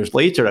 10 years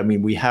later, I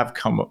mean, we have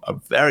come a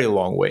very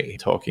long way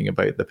talking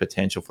about the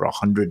potential for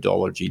 $100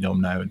 genome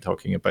now and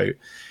talking about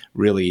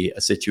really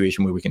a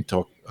situation where we can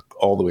talk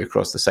all the way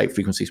across the site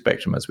frequency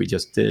spectrum as we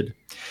just did.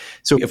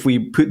 So if we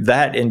put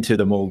that into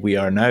the mold we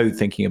are now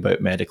thinking about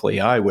medical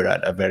AI, we're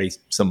at a very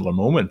similar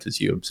moment, as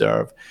you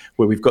observe,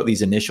 where we've got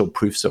these initial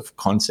proofs of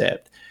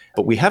concept.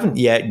 But we haven't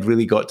yet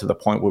really got to the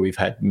point where we've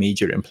had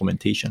major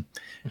implementation.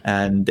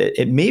 And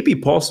it may be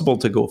possible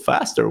to go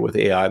faster with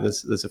AI.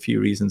 There's a few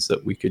reasons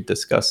that we could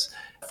discuss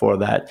for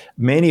that.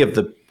 Many of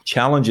the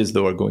challenges,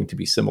 though, are going to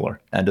be similar.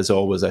 And as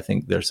always, I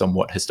think they're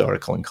somewhat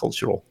historical and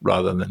cultural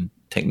rather than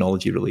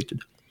technology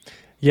related.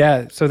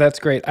 Yeah, so that's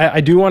great. I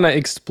do want to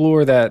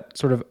explore that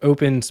sort of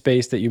open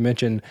space that you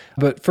mentioned.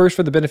 But first,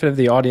 for the benefit of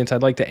the audience,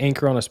 I'd like to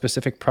anchor on a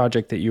specific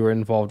project that you were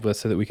involved with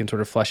so that we can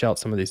sort of flesh out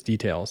some of these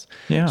details.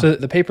 Yeah. So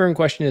the paper in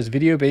question is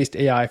Video-Based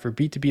AI for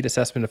Beat-to-Beat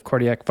Assessment of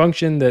Cardiac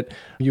Function that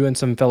you and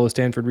some fellow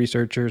Stanford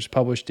researchers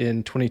published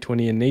in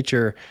 2020 in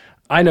Nature.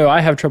 I know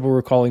I have trouble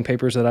recalling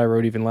papers that I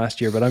wrote even last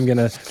year, but I'm going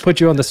to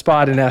put you on the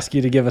spot and ask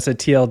you to give us a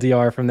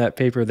TLDR from that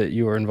paper that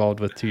you were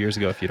involved with 2 years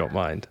ago, if you don't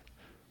mind.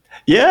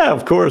 Yeah,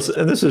 of course.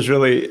 And this is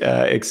really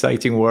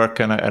exciting work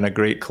and a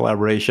great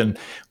collaboration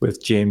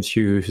with James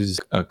Hugh, who's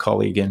a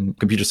colleague in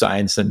computer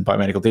science and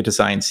biomedical data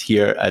science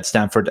here at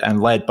Stanford,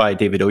 and led by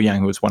David Euan,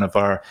 who was one of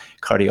our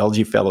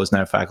cardiology fellows,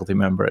 now faculty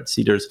member at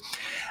Cedars.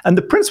 And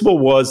the principle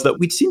was that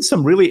we'd seen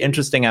some really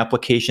interesting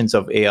applications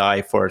of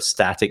AI for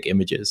static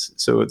images.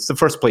 So it's the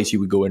first place you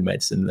would go in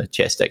medicine, the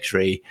chest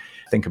X-ray.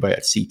 Think about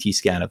a CT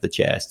scan of the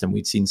chest, and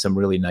we'd seen some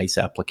really nice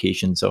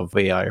applications of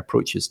AI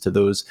approaches to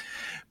those.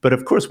 But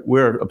of course,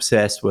 we're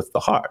obsessed with the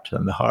heart,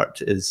 and the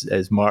heart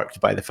is marked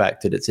by the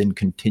fact that it's in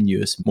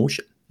continuous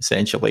motion.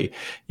 Essentially,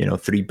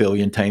 3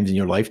 billion times in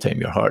your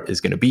lifetime, your heart is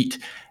going to beat.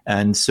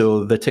 And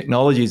so the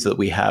technologies that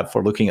we have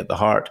for looking at the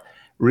heart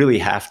really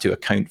have to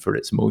account for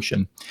its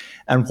motion.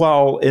 And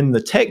while in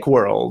the tech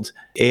world,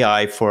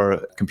 AI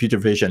for computer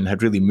vision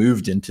had really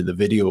moved into the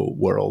video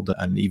world,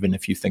 and even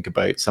if you think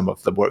about some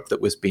of the work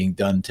that was being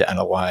done to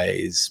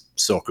analyze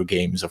soccer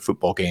games or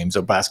football games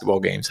or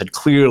basketball games had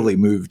clearly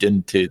moved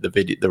into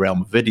the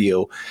realm of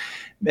video,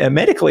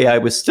 medically, I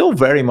was still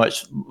very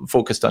much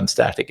focused on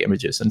static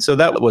images. And so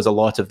that was a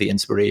lot of the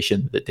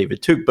inspiration that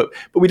David took. But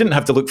we didn't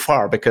have to look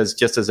far, because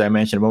just as I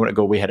mentioned a moment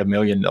ago, we had 1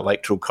 million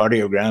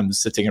electrocardiograms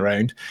sitting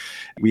around.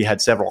 We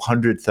had several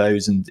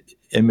 100,000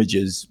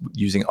 images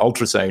using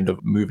ultrasound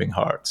of moving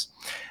hearts.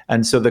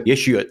 And so the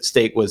issue at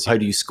stake was, how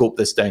do you scope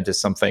this down to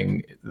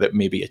something that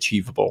may be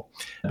achievable?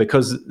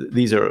 Because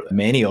these are,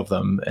 many of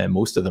them, and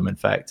most of them, in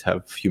fact,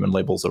 have human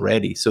labels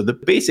already. So the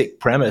basic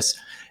premise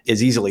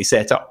is easily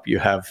set up. You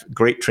have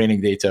great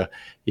training data,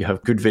 you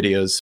have good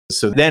videos.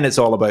 So then it's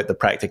all about the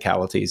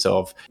practicalities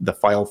of the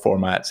file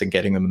formats and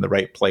getting them in the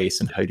right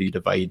place, and how do you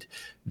divide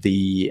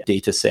the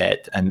data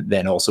set, and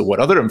then also what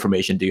other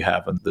information do you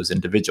have on those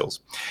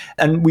individuals.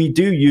 And we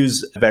do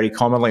use very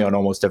commonly on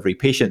almost every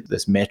patient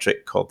this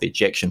metric called the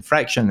ejection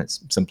fraction.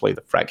 It's simply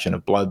the fraction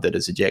of blood that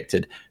is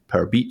ejected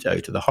per beat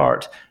out of the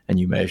heart, and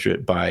you measure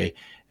it by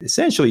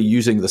essentially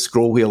using the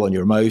scroll wheel on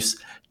your mouse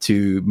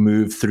to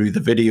move through the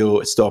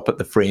video, stop at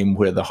the frame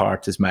where the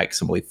heart is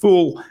maximally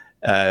full,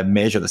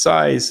 measure the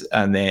size,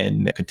 and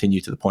then continue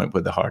to the point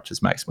where the heart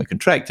is maximally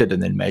contracted,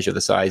 and then measure the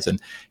size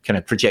and kind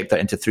of project that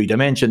into 3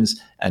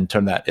 dimensions and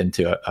turn that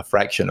into a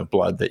fraction of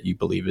blood that you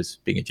believe is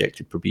being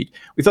ejected per beat.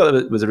 We thought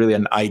that it was really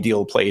an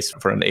ideal place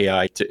for an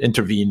AI to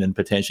intervene and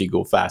potentially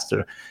go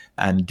faster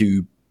and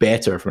do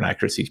better from an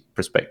accuracy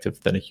perspective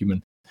than a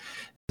human.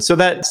 So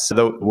that's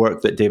the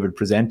work that David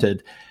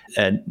presented.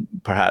 And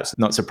perhaps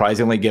not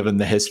surprisingly, given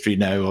the history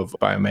now of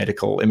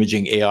biomedical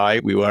imaging AI,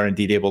 we were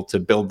indeed able to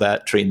build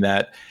that, train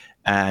that,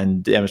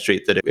 and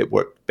demonstrate that it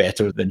worked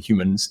better than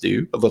humans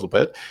do a little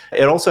bit.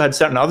 It also had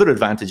certain other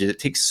advantages. It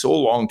takes so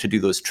long to do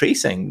those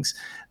tracings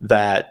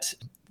that,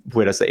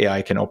 whereas the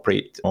AI can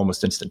operate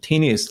almost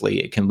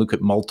instantaneously, it can look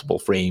at multiple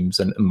frames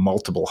and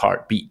multiple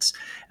heartbeats.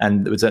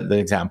 And there was the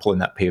example in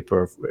that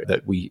paper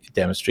that we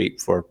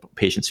demonstrate for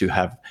patients who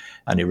have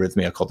an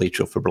arrhythmia called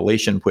atrial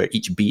fibrillation, where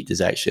each beat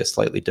is actually a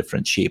slightly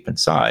different shape and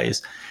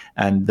size.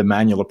 And the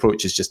manual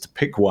approach is just to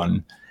pick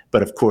one.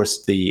 But of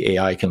course, the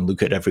AI can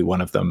look at every one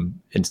of them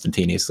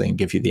instantaneously and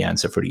give you the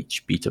answer for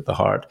each beat of the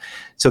heart.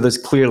 So there's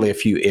clearly a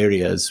few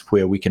areas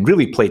where we can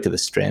really play to the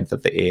strength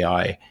of the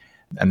AI.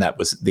 And that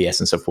was the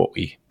essence of what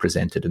we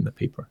presented in the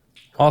paper.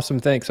 Awesome,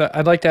 thanks.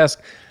 I'd like to ask,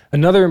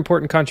 another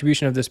important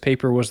contribution of this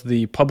paper was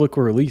the public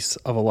release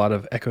of a lot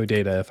of echo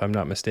data, if I'm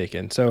not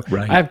mistaken. So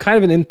Right. I have kind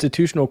of an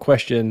institutional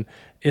question,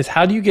 is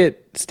how do you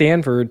get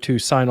Stanford to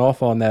sign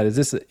off on that? Is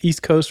this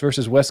East Coast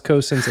versus West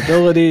Coast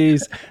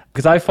sensibilities?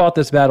 Because I fought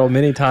this battle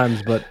many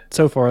times, but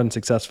so far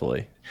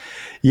unsuccessfully.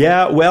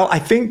 Yeah, well, I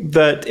think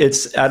that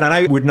and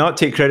I would not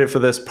take credit for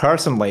this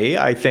personally.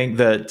 I think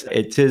that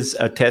it is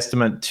a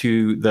testament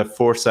to the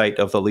foresight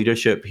of the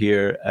leadership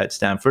here at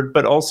Stanford,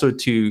 but also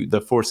to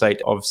the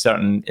foresight of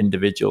certain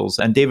individuals.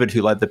 And David,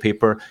 who led the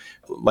paper,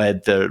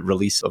 led the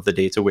release of the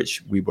data,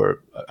 which we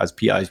were, as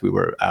PIs, we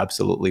were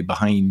absolutely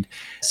behind.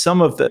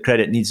 Some of the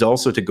credit needs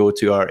also to go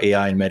to our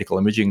AI and medical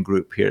imaging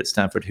group here at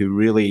Stanford, who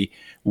really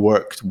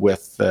worked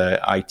with the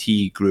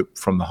IT group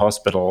from the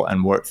hospital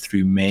and worked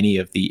through many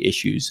of the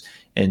issues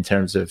in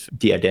terms of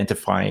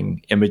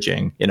de-identifying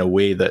imaging in a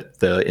way that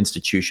the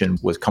institution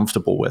was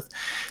comfortable with.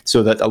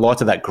 So that a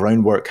lot of that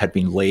groundwork had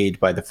been laid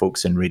by the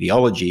folks in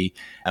radiology,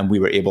 and we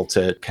were able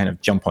to kind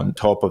of jump on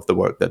top of the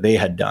work that they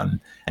had done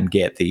and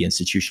get the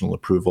institutional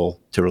approval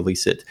to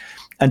release it.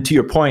 And to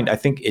your point, I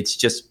think it's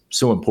just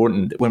so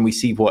important when we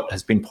see what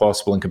has been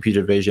possible in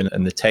computer vision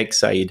and the tech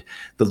side,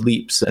 the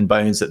leaps and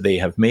bounds that they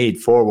have made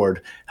forward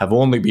have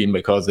only been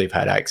because they've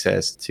had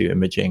access to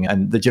imaging.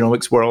 And the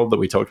genomics world that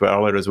we talked about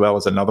earlier as well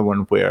is another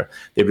one where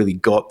they really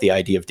got the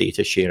idea of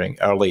data sharing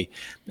early,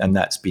 and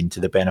that's been to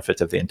the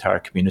benefit of the entire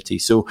community.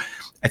 So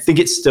I think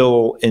it's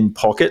still in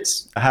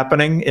pockets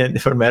happening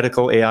for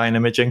medical AI and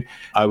imaging.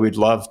 I would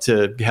love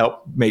to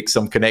help make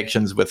some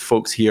connections with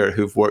folks here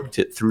who've worked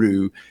it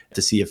through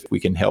to see if we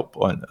can help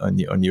on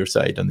your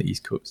side on the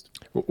East Coast.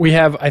 We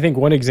have, I think,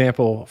 one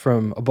example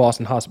from a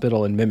Boston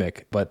hospital in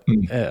Mimic, but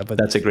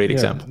That's a great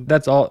example.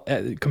 That's all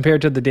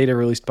compared to the data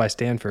released by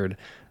Stanford.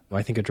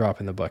 I think a drop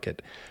in the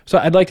bucket. So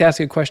I'd like to ask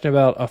you a question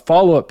about a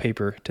follow-up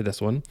paper to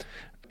this one,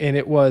 and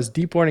it was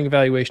deep learning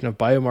evaluation of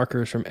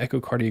biomarkers from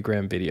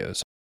echocardiogram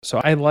videos.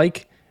 So I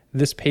like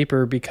this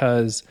paper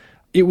because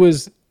it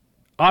was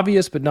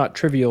obvious but not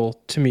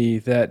trivial to me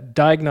that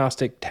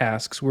diagnostic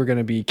tasks were going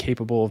to be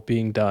capable of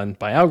being done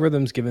by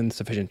algorithms given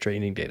sufficient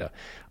training data.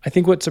 I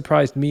think what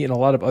surprised me and a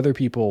lot of other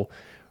people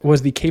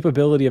was the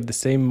capability of the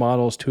same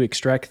models to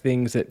extract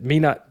things that may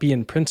not be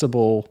in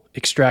principle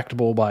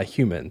extractable by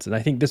humans. And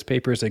I think this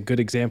paper is a good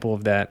example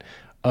of that,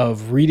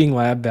 of reading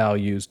lab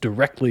values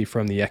directly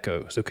from the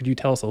echo. So could you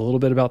tell us a little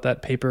bit about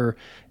that paper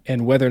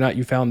and whether or not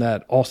you found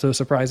that also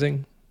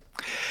surprising?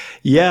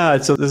 Yeah,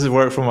 so this is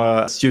work from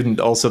a student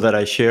also that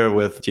I share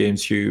with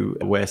James Hugh,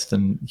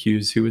 Weston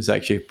Hughes, who was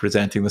actually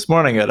presenting this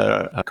morning at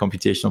a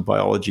computational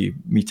biology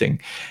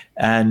meeting.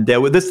 And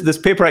this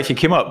paper actually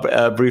came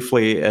up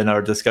briefly in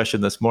our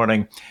discussion this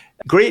morning.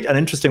 Great and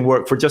interesting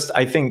work for just,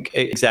 I think,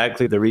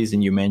 exactly the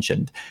reason you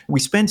mentioned. We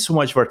spend so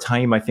much of our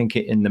time, I think,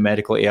 in the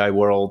medical AI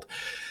world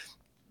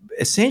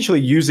essentially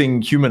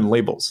using human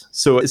labels.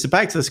 So it's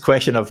back to this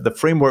question of the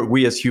framework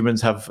we as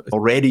humans have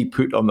already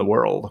put on the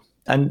world.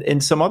 And in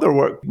some other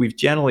work, we've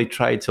generally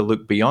tried to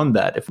look beyond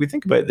that. If we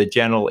think about the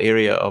general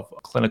area of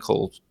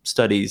clinical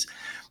studies,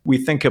 we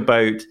think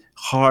about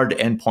hard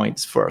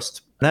endpoints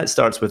first. That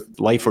starts with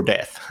life or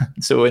death.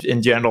 So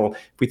in general,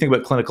 if we think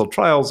about clinical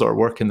trials or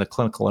work in the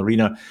clinical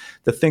arena,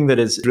 the thing that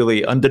is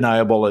really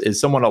undeniable is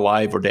someone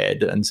alive or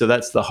dead. And so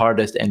that's the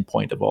hardest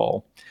endpoint of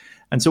all.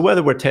 And so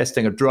whether we're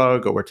testing a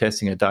drug or we're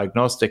testing a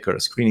diagnostic or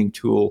a screening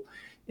tool,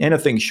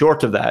 anything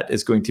short of that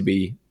is going to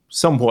be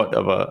somewhat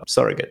of a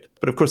surrogate.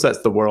 But of course,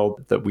 that's the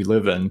world that we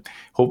live in.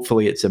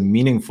 Hopefully, it's a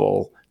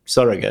meaningful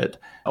surrogate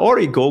or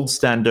a gold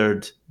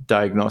standard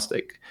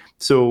diagnostic.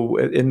 So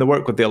in the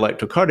work with the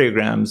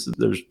electrocardiograms,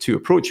 there's two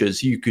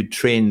approaches. You could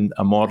train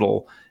a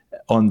model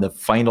on the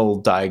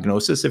final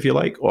diagnosis, if you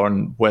like, or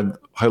on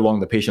how long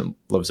the patient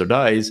lives or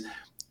dies.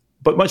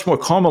 But much more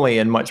commonly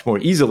and much more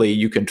easily,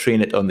 you can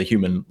train it on the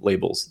human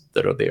labels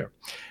that are there.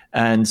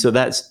 And so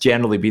that's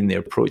generally been the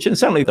approach. And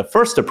certainly the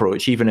first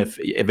approach, even if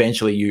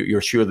eventually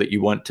you're sure that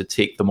you want to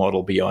take the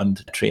model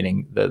beyond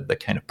training the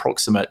kind of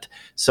proximate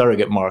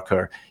surrogate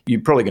marker,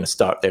 you're probably going to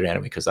start there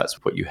anyway, because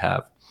that's what you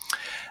have.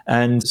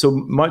 And so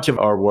much of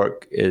our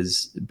work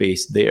is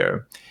based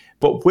there.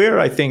 But where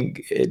I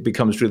think it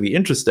becomes really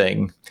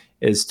interesting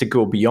is to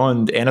go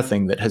beyond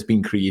anything that has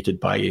been created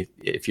by,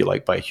 if you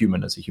like, by a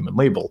human as a human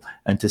label,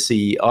 and to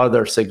see, are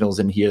there signals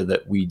in here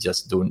that we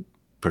just don't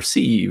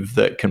perceive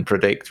that can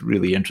predict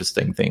really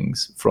interesting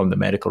things from the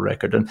medical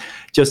record? And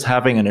just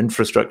having an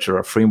infrastructure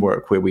or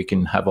framework where we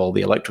can have all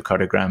the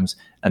electrocardiograms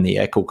and the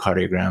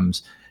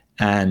echocardiograms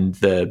and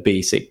the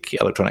basic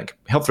electronic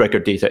health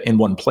record data in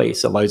one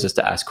place allows us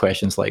to ask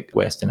questions like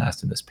Weston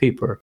asked in this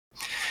paper.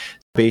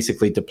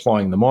 Basically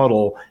deploying the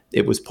model,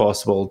 it was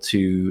possible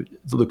to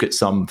look at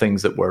some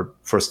things that were,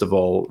 first of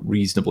all,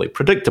 reasonably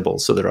predictable.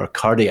 So there are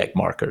cardiac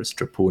markers.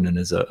 Troponin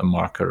is a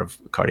marker of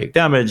cardiac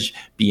damage.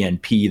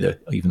 BNP,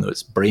 even though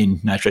it's brain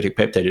natriuretic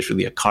peptide, is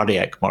really a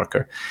cardiac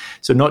marker.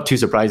 So not too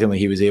surprisingly,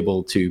 he was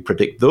able to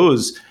predict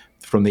those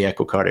from the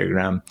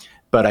echocardiogram.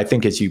 But I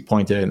think, as you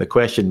pointed out in the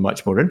question,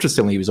 much more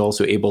interestingly, he was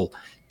also able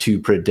to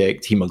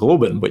predict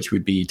hemoglobin, which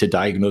would be to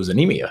diagnose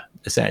anemia,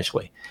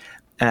 essentially.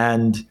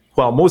 And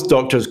while most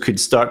doctors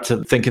could start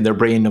to think in their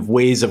brain of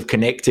ways of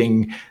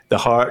connecting the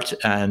heart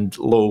and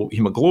low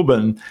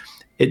hemoglobin,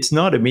 it's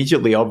not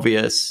immediately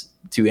obvious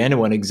to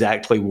anyone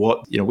exactly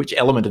which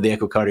element of the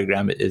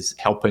echocardiogram is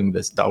helping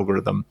this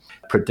algorithm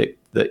predict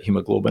the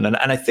hemoglobin. And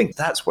I think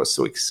that's what's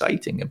so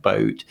exciting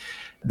about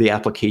the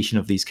application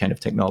of these kind of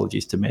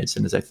technologies to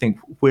medicine, is I think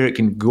where it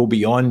can go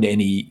beyond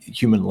any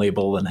human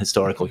label and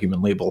historical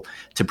human label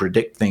to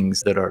predict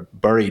things that are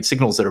buried,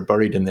 signals that are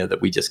buried in there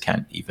that we just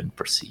can't even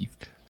perceive.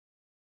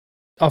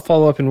 I'll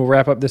follow up and we'll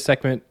wrap up this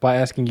segment by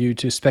asking you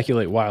to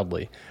speculate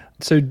wildly.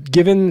 So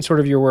given sort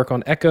of your work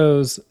on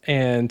echoes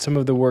and some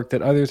of the work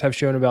that others have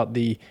shown about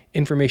the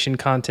information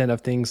content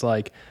of things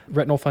like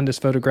retinal fundus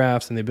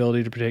photographs and the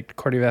ability to predict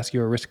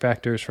cardiovascular risk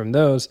factors from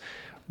those,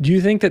 do you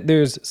think that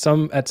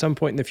at some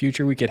point in the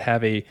future we could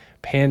have a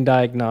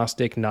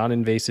pan-diagnostic,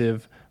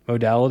 non-invasive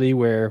modality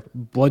where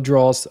blood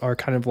draws are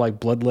kind of like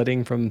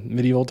bloodletting from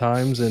medieval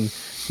times, and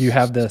you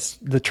have the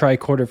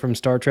tricorder from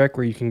Star Trek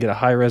where you can get a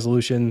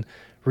high-resolution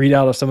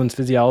readout of someone's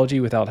physiology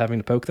without having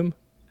to poke them?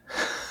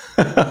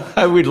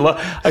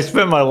 I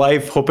spent my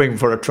life hoping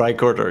for a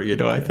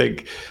tricorder. I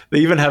think they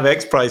even have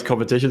X Prize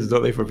competitions,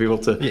 don't they, for people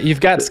to...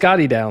 You've got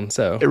Scotty down,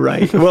 so...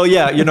 Right. Well,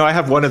 yeah, I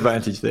have one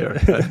advantage there.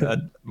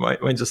 And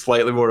mine's a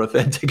slightly more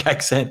authentic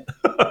accent.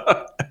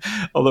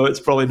 Although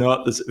it's probably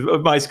not this.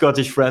 My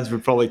Scottish friends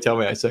would probably tell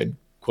me I sound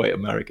quite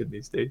American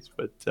these days.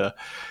 But,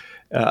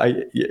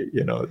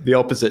 the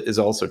opposite is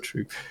also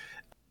true.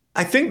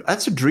 I think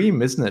that's a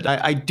dream, isn't it?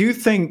 I do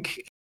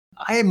think...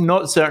 I am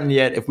not certain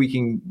yet if we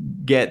can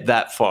get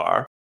that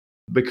far,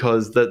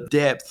 because the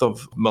depth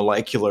of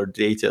molecular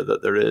data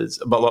that there is,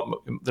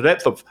 the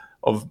depth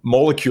of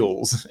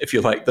molecules, if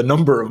you like, the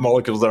number of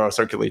molecules that are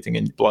circulating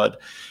in blood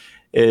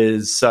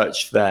is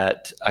such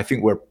that I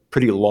think we're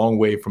pretty long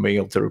way from being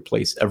able to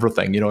replace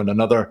everything. And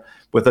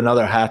with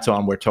another hat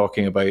on, we're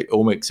talking about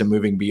omics and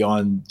moving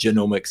beyond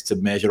genomics to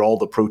measure all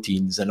the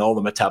proteins and all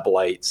the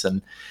metabolites.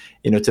 And,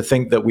 to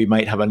think that we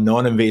might have a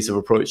non-invasive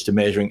approach to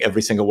measuring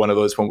every single one of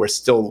those when we're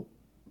still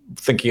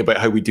thinking about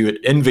how we do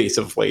it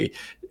invasively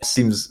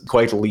seems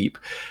quite a leap.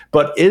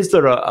 But is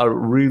there a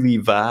really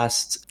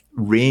vast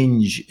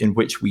range in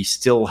which we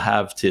still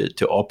have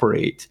to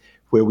operate,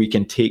 where we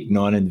can take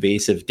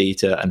non-invasive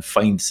data and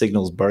find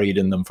signals buried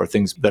in them for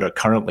things that are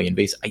currently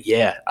invasive?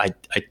 Yeah, I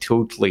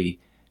totally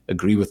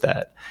agree with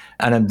that.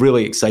 And I'm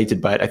really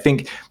excited by it. I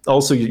think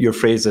also your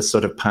phrase is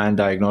sort of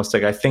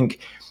pan-diagnostic. I think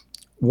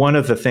one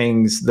of the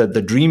things that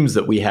the dreams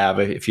that we have,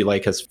 if you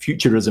like, as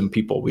futurism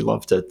people, we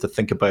love to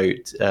think about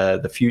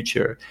the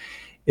future,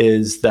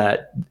 is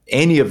that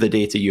any of the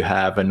data you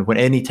have, and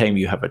any time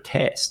you have a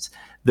test,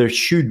 there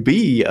should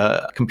be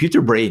a computer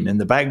brain in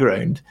the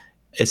background,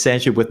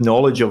 essentially with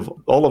knowledge of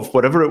all of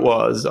whatever it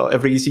was,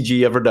 every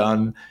ECG ever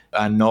done,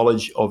 and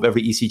knowledge of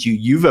every ECG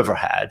you've ever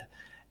had.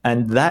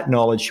 And that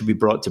knowledge should be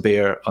brought to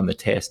bear on the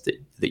test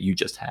that you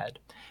just had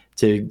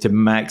to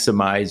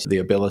maximize the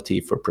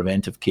ability for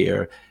preventive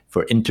care,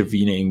 for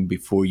intervening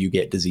before you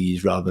get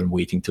disease rather than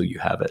waiting till you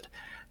have it.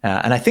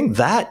 And I think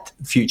that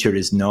future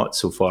is not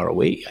so far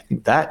away. I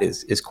think that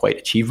is quite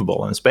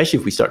achievable. And especially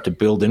if we start to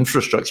build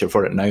infrastructure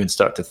for it now and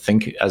start to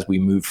think as we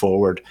move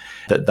forward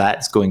that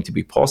that's going to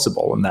be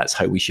possible and that's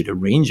how we should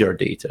arrange our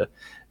data,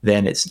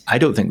 then I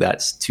don't think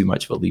that's too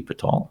much of a leap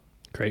at all.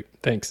 Great,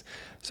 thanks.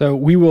 So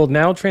we will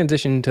now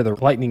transition to the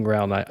lightning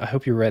round. I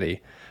hope you're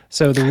ready.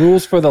 So the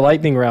rules for the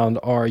lightning round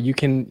are you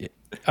can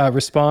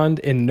respond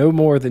in no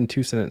more than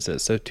 2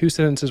 sentences. So 2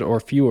 sentences or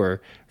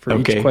fewer for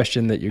each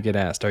question that you get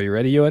asked. Are you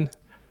ready, Euan?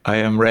 I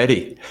am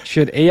ready.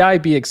 Should AI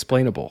be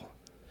explainable?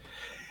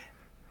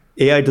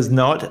 AI does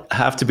not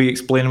have to be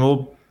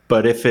explainable,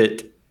 but if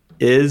it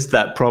is,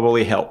 that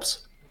probably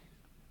helps.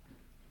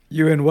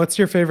 Euan, what's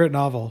your favorite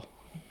novel?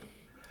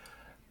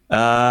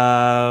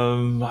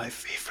 My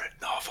favorite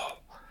novel.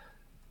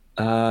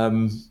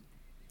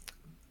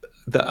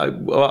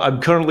 I'm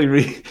currently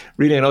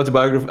reading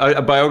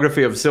a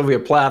biography of Sylvia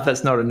Plath.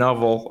 That's not a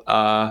novel.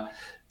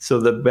 So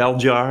The Bell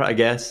Jar, I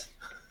guess.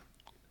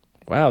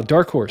 Wow,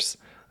 dark horse.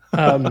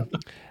 Do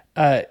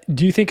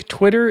you think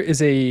Twitter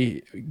is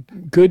a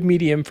good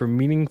medium for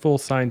meaningful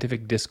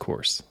scientific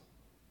discourse?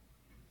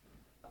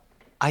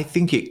 I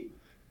think it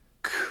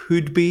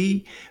could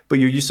be, but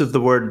your use of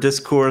the word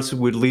discourse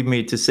would lead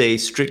me to say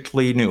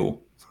strictly no.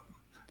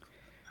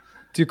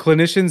 Do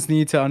clinicians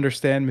need to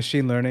understand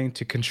machine learning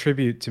to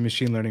contribute to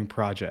machine learning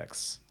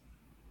projects?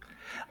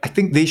 I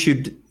think they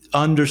should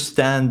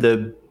understand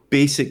the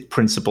basic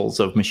principles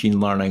of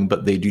machine learning,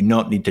 but they do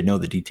not need to know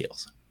the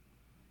details.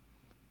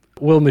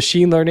 Will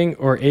machine learning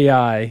or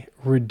AI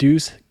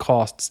reduce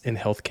costs in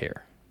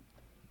healthcare?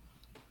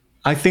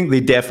 I think they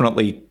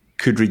definitely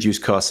could reduce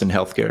costs in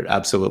healthcare,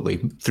 absolutely,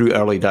 through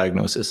early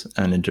diagnosis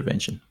and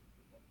intervention.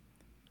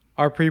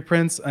 Are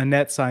preprints a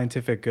net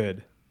scientific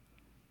good?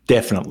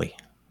 Definitely.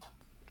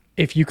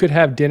 If you could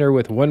have dinner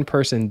with one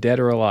person, dead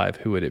or alive,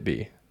 who would it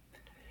be?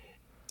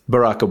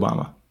 Barack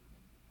Obama.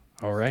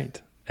 All right.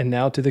 And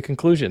now to the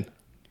conclusion.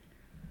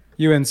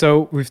 Euan,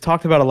 so we've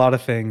talked about a lot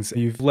of things.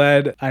 You've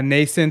led a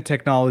nascent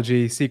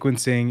technology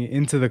sequencing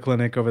into the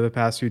clinic over the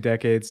past few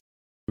decades.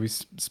 We've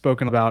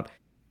spoken about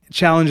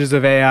challenges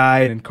of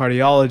AI in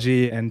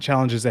cardiology and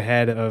challenges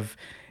ahead of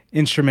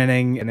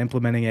instrumenting and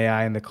implementing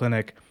AI in the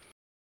clinic.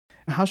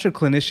 How should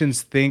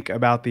clinicians think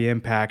about the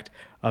impact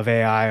of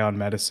AI on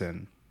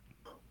medicine?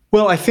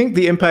 Well, I think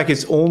the impact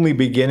is only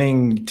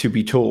beginning to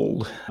be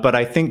told, but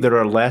I think there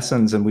are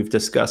lessons, and we've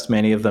discussed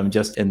many of them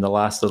just in the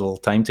last little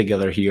time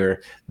together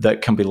here,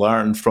 that can be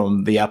learned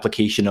from the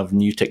application of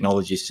new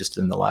technologies just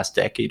in the last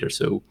decade or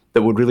so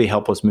that would really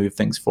help us move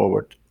things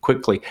forward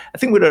quickly. I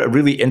think we're at a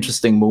really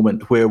interesting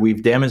moment where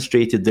we've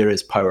demonstrated there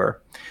is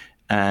power,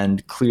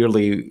 and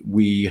clearly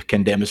we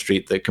can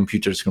demonstrate that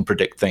computers can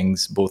predict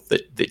things, both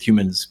that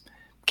humans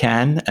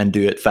can and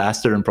do it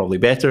faster and probably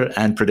better,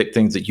 and predict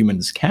things that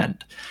humans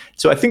can't.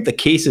 So I think the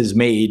case is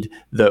made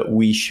that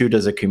we should,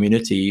 as a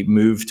community,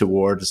 move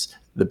towards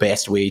the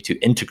best way to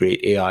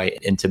integrate AI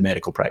into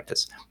medical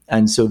practice.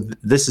 And so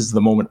this is the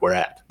moment we're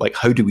at. Like,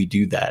 how do we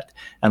do that?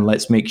 And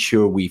let's make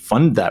sure we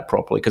fund that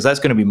properly, because that's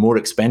going to be more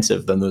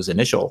expensive than those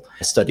initial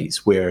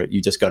studies where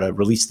you just got to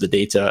release the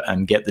data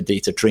and get the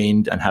data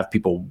trained and have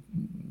people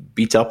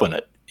beat up on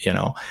it,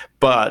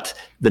 But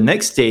the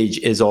next stage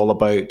is all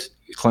about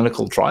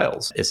clinical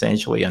trials,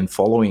 essentially, and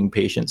following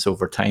patients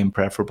over time,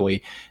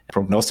 preferably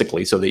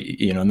prognostically, so that,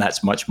 and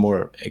that's much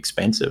more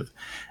expensive.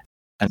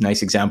 A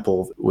nice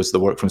example was the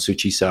work from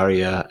Suchi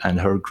Saria and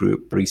her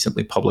group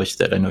recently published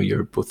that I know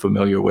you're both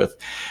familiar with,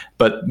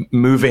 but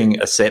moving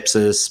a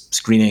sepsis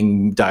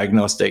screening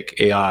diagnostic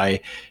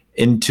AI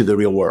into the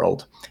real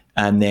world,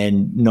 and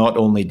then not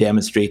only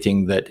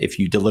demonstrating that if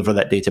you deliver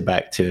that data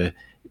back to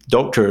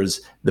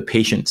doctors, the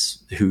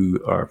patients who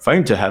are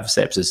found to have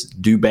sepsis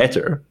do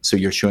better, so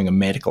you're showing a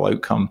medical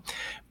outcome,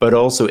 but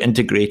also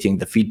integrating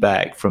the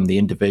feedback from the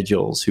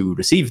individuals who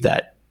receive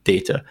that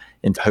data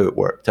into how it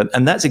worked.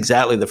 And that's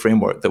exactly the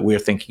framework that we're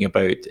thinking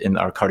about in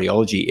our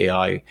cardiology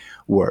AI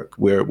work,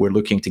 where we're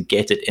looking to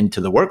get it into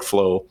the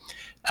workflow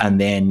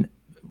and then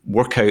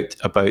work out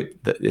about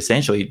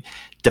essentially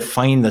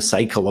define the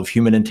cycle of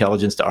human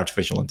intelligence to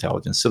artificial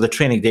intelligence. So the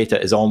training data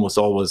is almost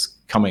always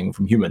coming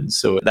from humans.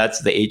 So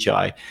that's the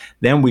HI.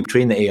 Then we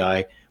train the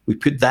AI, we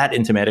put that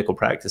into medical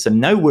practice.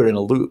 And now we're in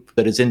a loop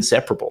that is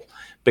inseparable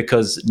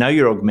because now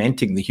you're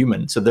augmenting the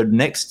human. So the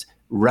next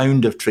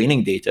round of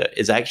training data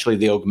is actually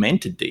the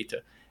augmented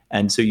data.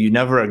 And so you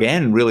never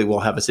again really will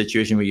have a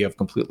situation where you have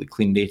completely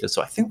clean data.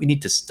 So I think we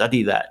need to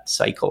study that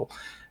cycle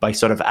by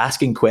sort of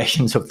asking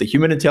questions of the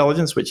human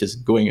intelligence, which is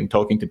going and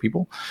talking to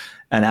people,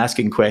 and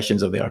asking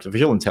questions of the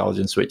artificial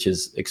intelligence, which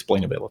is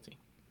explainability.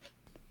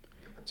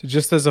 So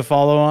just as a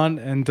follow-on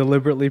and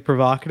deliberately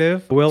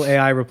provocative, will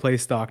AI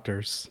replace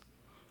doctors?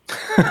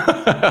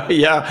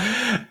 Yeah.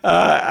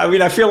 I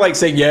mean, I feel like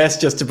saying yes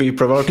just to be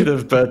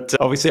provocative, but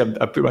obviously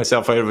I put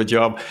myself out of a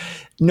job.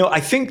 No, I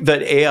think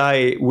that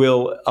AI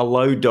will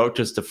allow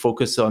doctors to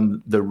focus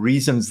on the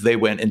reasons they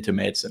went into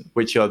medicine,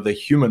 which are the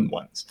human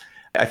ones.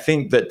 I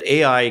think that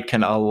AI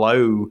can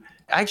allow,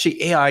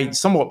 actually AI,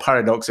 somewhat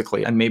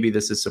paradoxically, and maybe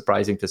this is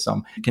surprising to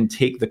some, can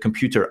take the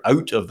computer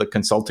out of the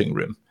consulting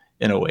room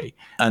in a way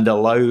and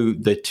allow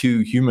the two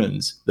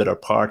humans that are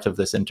part of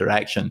this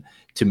interaction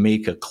to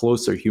make a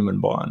closer human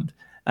bond.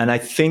 And I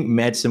think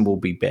medicine will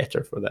be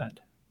better for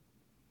that.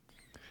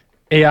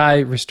 AI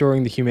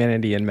restoring the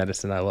humanity in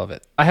medicine. I love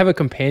it. I have a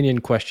companion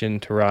question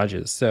to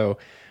Raj's. So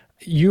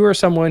you are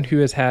someone who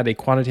has had a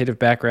quantitative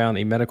background,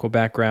 a medical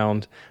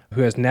background,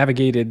 who has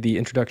navigated the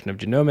introduction of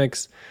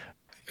genomics.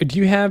 Do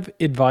you have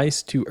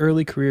advice to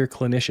early career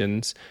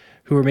clinicians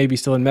who are maybe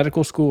still in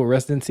medical school or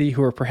residency,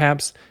 who are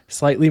perhaps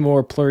slightly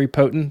more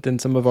pluripotent than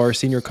some of our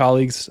senior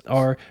colleagues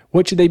are?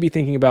 What should they be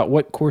thinking about?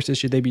 What courses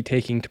should they be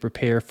taking to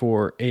prepare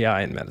for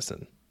AI in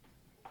medicine?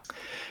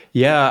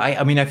 Yeah,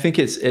 I mean, I think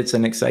it's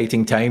an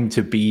exciting time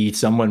to be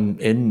someone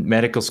in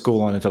medical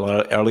school and at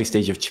an early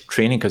stage of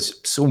training because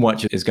so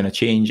much is going to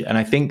change. And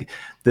I think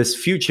this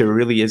future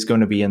really is going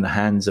to be in the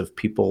hands of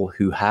people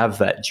who have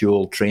that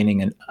dual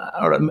training and,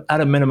 or at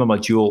a minimum, a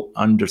dual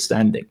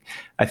understanding.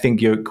 I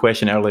think your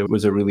question earlier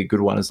was a really good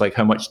one. It's like,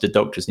 how much do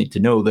doctors need to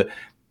know? That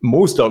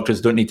most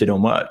doctors don't need to know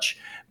much.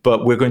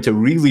 But we're going to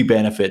really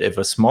benefit if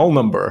a small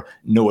number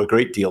know a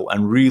great deal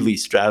and really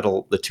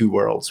straddle the two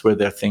worlds where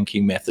they're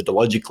thinking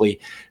methodologically,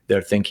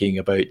 they're thinking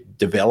about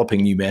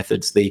developing new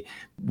methods. They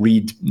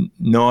read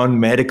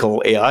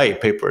non-medical AI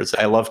papers.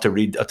 I love to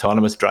read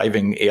autonomous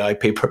driving AI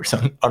papers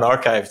on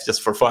archives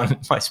just for fun in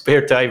my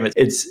spare time.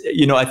 It's,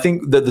 you know, I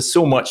think that there's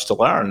so much to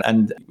learn,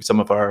 and some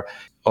of our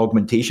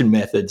augmentation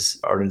methods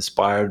are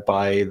inspired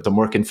by the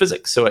work in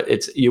physics. So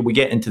it's, you know, we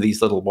get into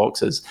these little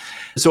boxes.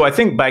 So I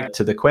think back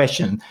to the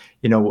question,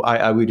 you know,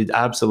 I would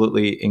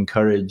absolutely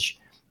encourage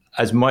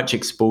as much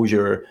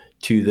exposure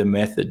to the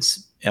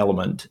methods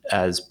element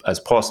as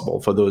possible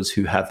for those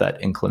who have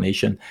that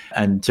inclination,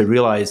 and to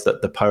realize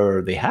that the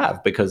power they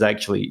have, because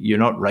actually you're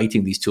not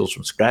writing these tools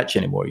from scratch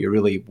anymore. You're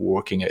really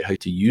working out how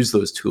to use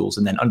those tools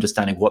and then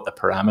understanding what the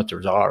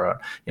parameters are,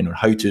 or, you know,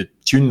 how to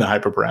tune the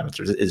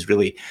hyperparameters is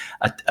really,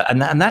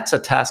 and that's a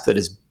task that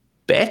is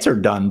better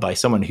done by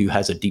someone who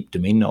has a deep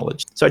domain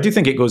knowledge. So I do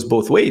think it goes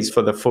both ways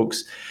for the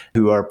folks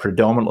who are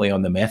predominantly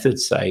on the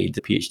methods side,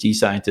 the PhD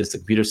scientists, the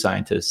computer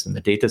scientists, and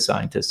the data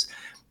scientists,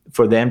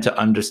 for them to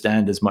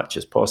understand as much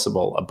as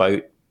possible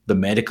about the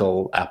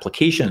medical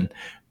application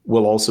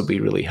will also be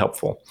really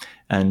helpful.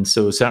 And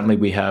so certainly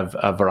we have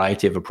a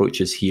variety of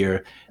approaches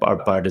here. Our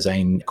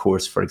biodesign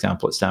course, for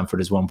example, at Stanford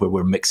is one where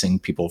we're mixing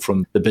people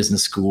from the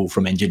business school,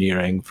 from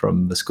engineering,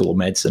 from the School of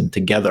Medicine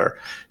together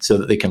so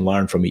that they can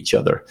learn from each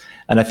other.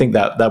 And I think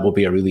that will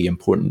be a really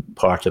important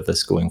part of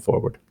this going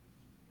forward.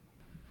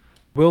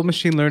 Will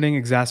machine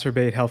learning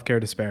exacerbate healthcare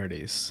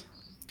disparities?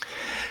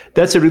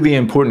 That's a really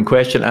important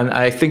question. And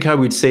I think I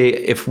would say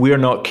if we're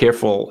not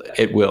careful,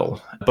 it will.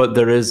 But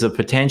there is a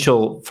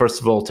potential, first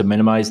of all, to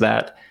minimize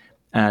that.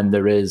 And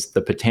there is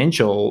the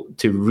potential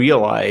to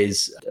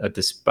realize a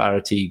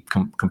disparity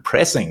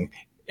compressing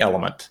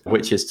element,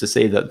 which is to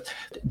say that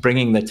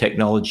bringing the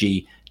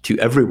technology to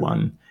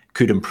everyone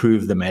could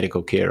improve the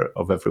medical care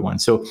of everyone.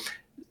 So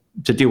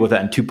to deal with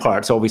that in two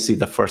parts, obviously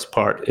the first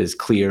part is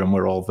clear and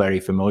we're all very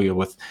familiar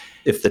with.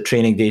 If the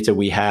training data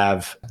we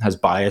have has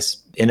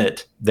bias in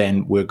it,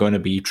 then we're going to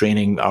be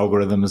training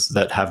algorithms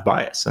that have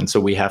bias. And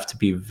so we have to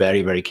be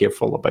very, very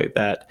careful about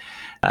that.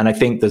 And I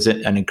think there's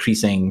an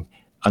increasing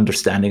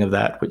understanding of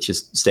that, which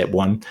is step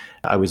one.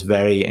 I was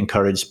very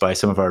encouraged by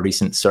some of our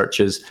recent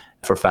searches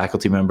for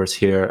faculty members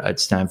here at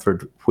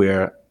Stanford,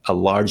 where a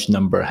large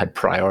number had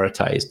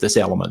prioritized this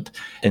element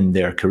in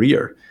their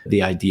career,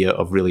 the idea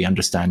of really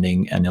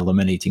understanding and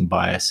eliminating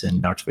bias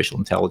in artificial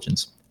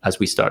intelligence as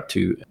we start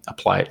to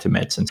apply it to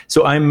medicine.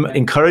 So I'm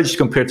encouraged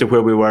compared to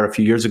where we were a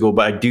few years ago,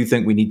 but I do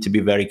think we need to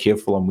be very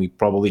careful, and we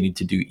probably need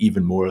to do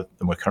even more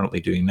than we're currently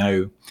doing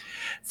now.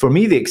 For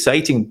me, the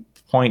exciting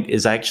point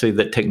is actually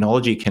that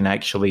technology can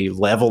actually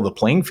level the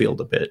playing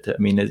field a bit. I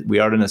mean, we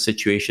are in a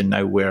situation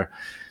now where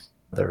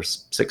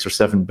There's 6 or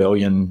 7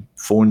 billion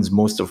phones,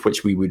 most of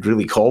which we would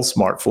really call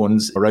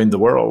smartphones around the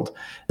world.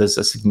 There's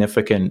a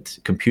significant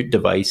compute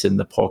device in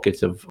the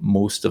pocket of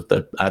most of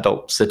the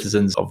adult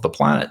citizens of the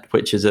planet,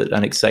 which is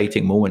an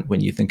exciting moment when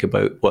you think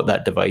about what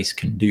that device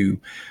can do.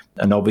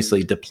 And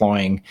obviously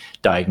deploying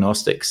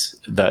diagnostics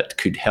that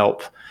could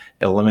help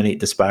eliminate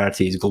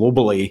disparities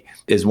globally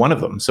is one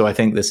of them. So I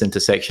think this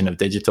intersection of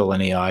digital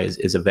and AI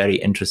is a very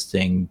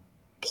interesting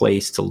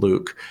place to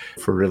look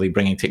for really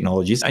bringing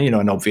technologies. And,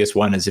 an obvious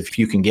one is if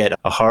you can get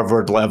a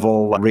Harvard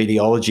level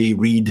radiology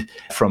read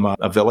from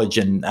a village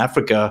in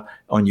Africa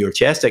on your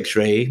chest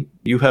x-ray,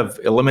 you have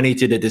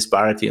eliminated a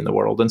disparity in the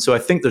world. And so I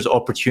think there's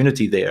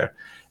opportunity there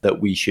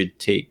that we should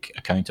take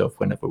account of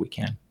whenever we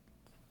can.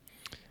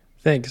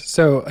 Thanks.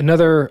 So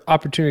another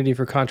opportunity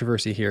for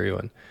controversy here,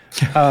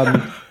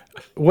 Euan.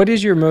 What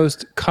is your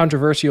most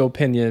controversial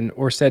opinion,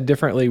 or said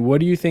differently, what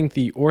do you think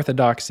the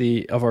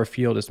orthodoxy of our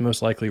field is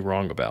most likely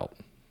wrong about?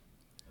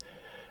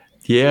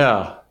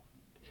 Yeah,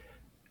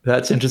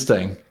 that's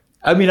interesting.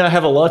 I mean, I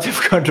have a lot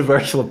of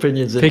controversial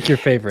opinions. Pick your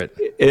favorite.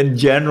 In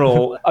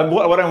general,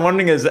 what I'm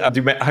wondering is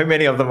how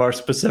many of them are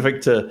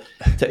specific to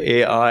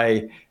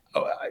AI.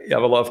 I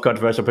have a lot of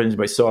controversial opinions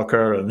about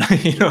soccer and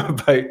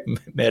about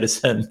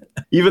medicine.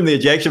 Even the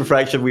ejection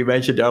fraction we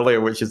mentioned earlier,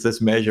 which is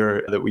this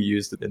measure that we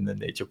used in the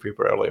Nature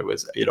paper earlier,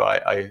 was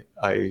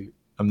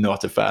I'm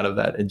not a fan of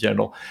that in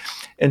general.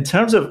 In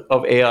terms of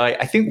AI,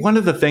 I think one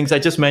of the things I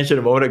just mentioned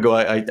a moment ago,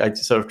 I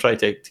sort of try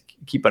to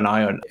keep an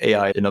eye on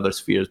AI in other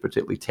spheres,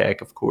 particularly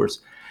tech, of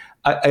course.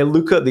 I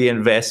look at the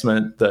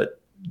investment that,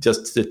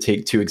 just to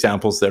take two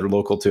examples that are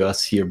local to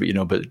us here,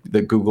 but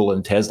that Google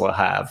and Tesla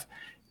have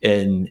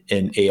in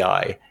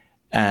AI,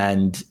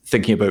 and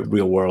thinking about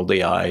real world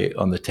AI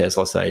on the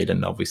Tesla side,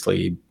 and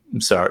obviously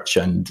search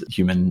and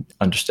human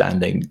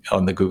understanding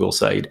on the Google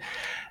side.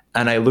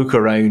 And I look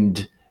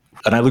around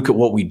and I look at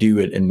what we do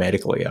in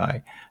medical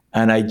AI,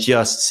 and I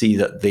just see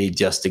that they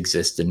just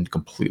exist in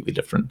completely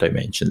different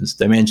dimensions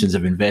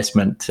of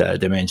investment,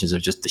 dimensions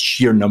of just the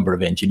sheer number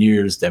of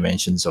engineers,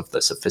 dimensions of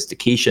the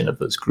sophistication of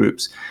those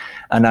groups.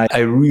 And I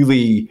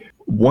really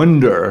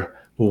wonder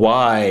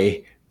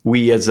why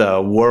we as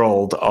a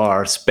world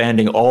are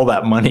spending all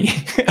that money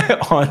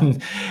on,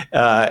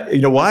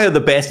 why are the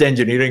best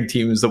engineering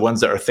teams the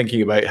ones that are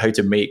thinking about how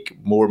to make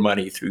more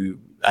money through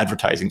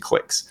advertising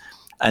clicks,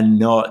 and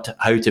not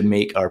how to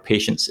make our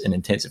patients in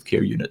intensive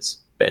care units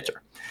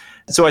better?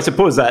 So I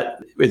suppose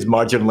that is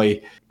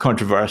marginally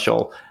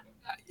controversial.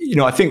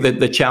 I think that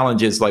the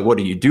challenge is, like, what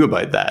do you do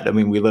about that? I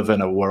mean, we live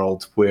in a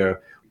world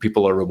where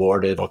people are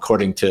rewarded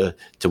according to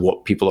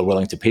what people are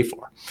willing to pay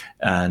for.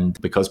 And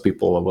because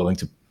people are willing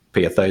to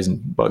pay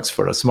 $1,000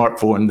 for a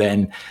smartphone,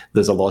 then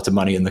there's a lot of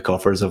money in the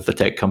coffers of the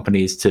tech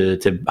companies to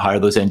hire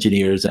those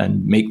engineers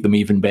and make them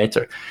even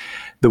better.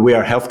 The way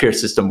our healthcare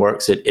system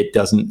works, it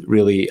doesn't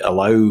really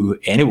allow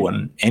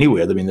anyone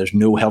anywhere. I mean, there's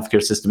no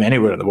healthcare system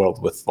anywhere in the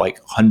world with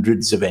like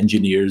hundreds of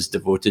engineers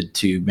devoted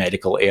to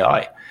medical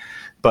AI.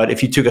 But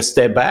if you took a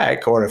step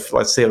back, or if,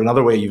 let's say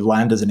another way, you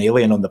land as an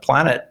alien on the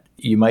planet,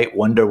 you might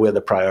wonder where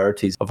the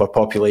priorities of our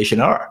population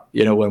are.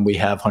 When we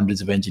have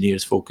hundreds of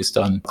engineers focused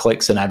on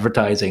clicks and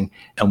advertising,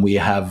 and we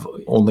have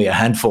only a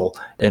handful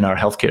in our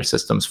healthcare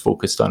systems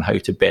focused on how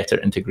to better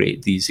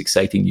integrate these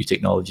exciting new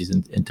technologies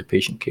into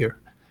patient care.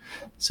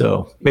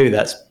 So maybe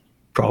that's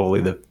probably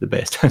the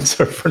best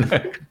answer for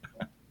now.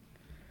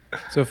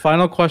 So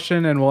final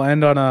question, and we'll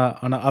end on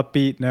an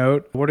upbeat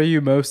note. What are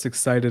you most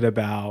excited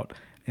about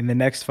in the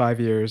next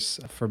 5 years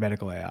for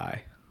medical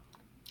AI?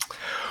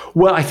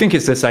 Well, I think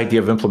it's this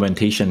idea of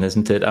implementation,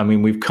 isn't it? I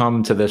mean, we've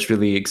come to this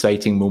really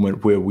exciting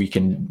moment where we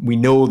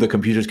know the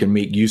computers can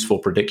make useful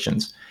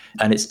predictions,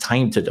 and it's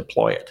time to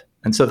deploy it.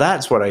 And so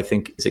that's what I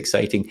think is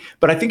exciting.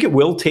 But I think it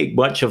will take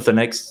much of the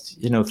next,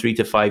 3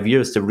 to 5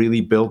 years to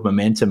really build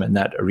momentum in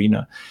that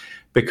arena,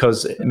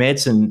 because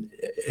medicine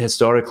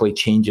historically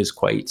changes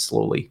quite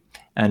slowly.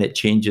 And it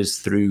changes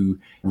through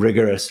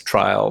rigorous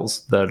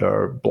trials that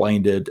are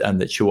blinded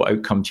and that show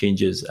outcome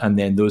changes. And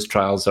then those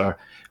trials are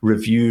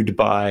reviewed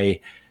by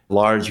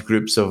large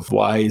groups of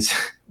wise,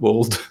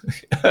 old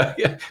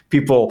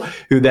people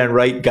who then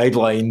write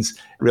guidelines,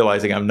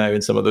 realizing I'm now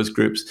in some of those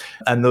groups.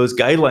 And those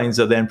guidelines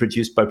are then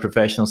produced by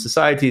professional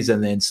societies,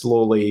 and then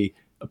slowly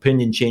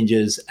opinion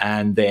changes,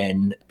 and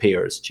then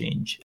payers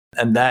change.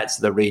 And that's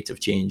the rate of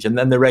change. And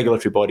then the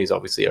regulatory bodies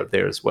obviously are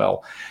there as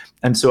well.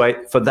 And so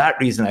for that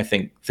reason, I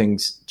think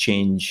things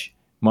change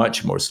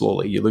much more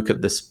slowly. You look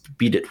at the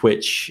speed at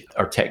which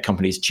our tech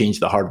companies change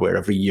the hardware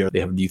every year. They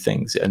have new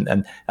things. And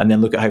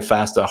then look at how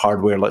fast the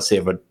hardware, let's say,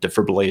 of a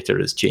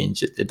defibrillator is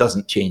changed. It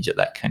doesn't change at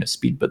that kind of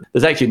speed. But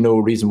there's actually no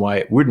reason why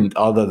it wouldn't,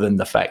 other than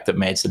the fact that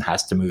medicine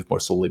has to move more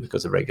slowly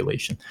because of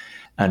regulation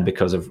and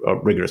because of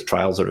rigorous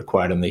trials are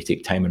required, and they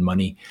take time and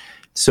money.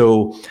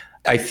 So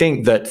I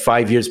think that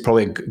 5 years is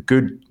probably a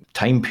good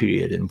time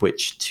period in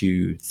which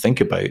to think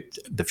about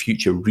the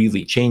future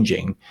really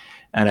changing.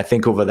 And I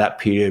think over that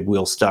period,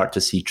 we'll start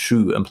to see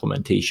true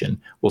implementation.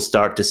 We'll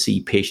start to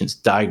see patients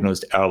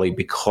diagnosed early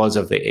because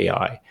of the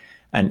AI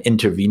and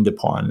intervened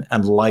upon,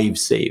 and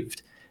lives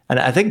saved. And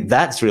I think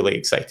that's really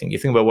exciting. You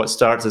think about what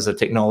starts as a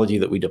technology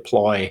that we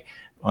deploy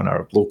on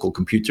our local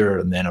computer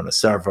and then on a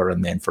server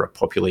and then for a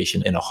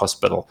population in a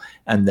hospital,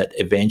 and that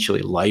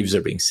eventually lives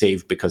are being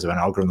saved because of an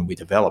algorithm we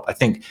develop. I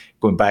think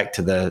going back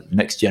to the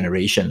next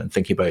generation and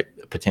thinking about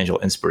potential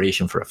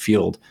inspiration for a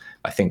field,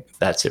 I think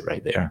that's it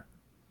right there.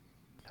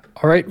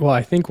 All right. Well,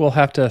 I think we'll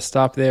have to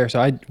stop there. So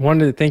I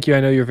wanted to thank you.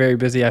 I know you're very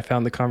busy. I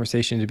found the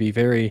conversation to be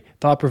very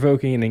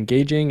thought-provoking and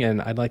engaging,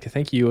 and I'd like to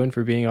thank you, Euan,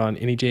 for being on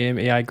NEJM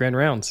AI Grand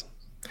Rounds.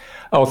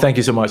 Oh, thank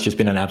you so much. It's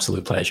been an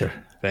absolute pleasure.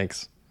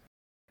 Thanks.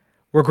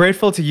 We're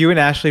grateful to you and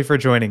Ashley for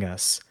joining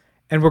us,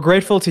 and we're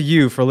grateful to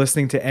you for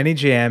listening to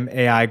NEJM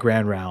AI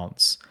Grand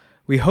Rounds.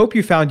 We hope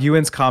you found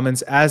Euan's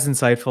comments as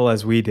insightful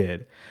as we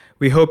did.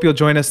 We hope you'll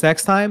join us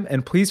next time,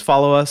 and please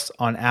follow us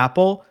on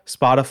Apple,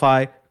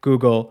 Spotify,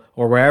 Google,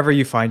 or wherever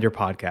you find your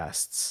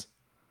podcasts.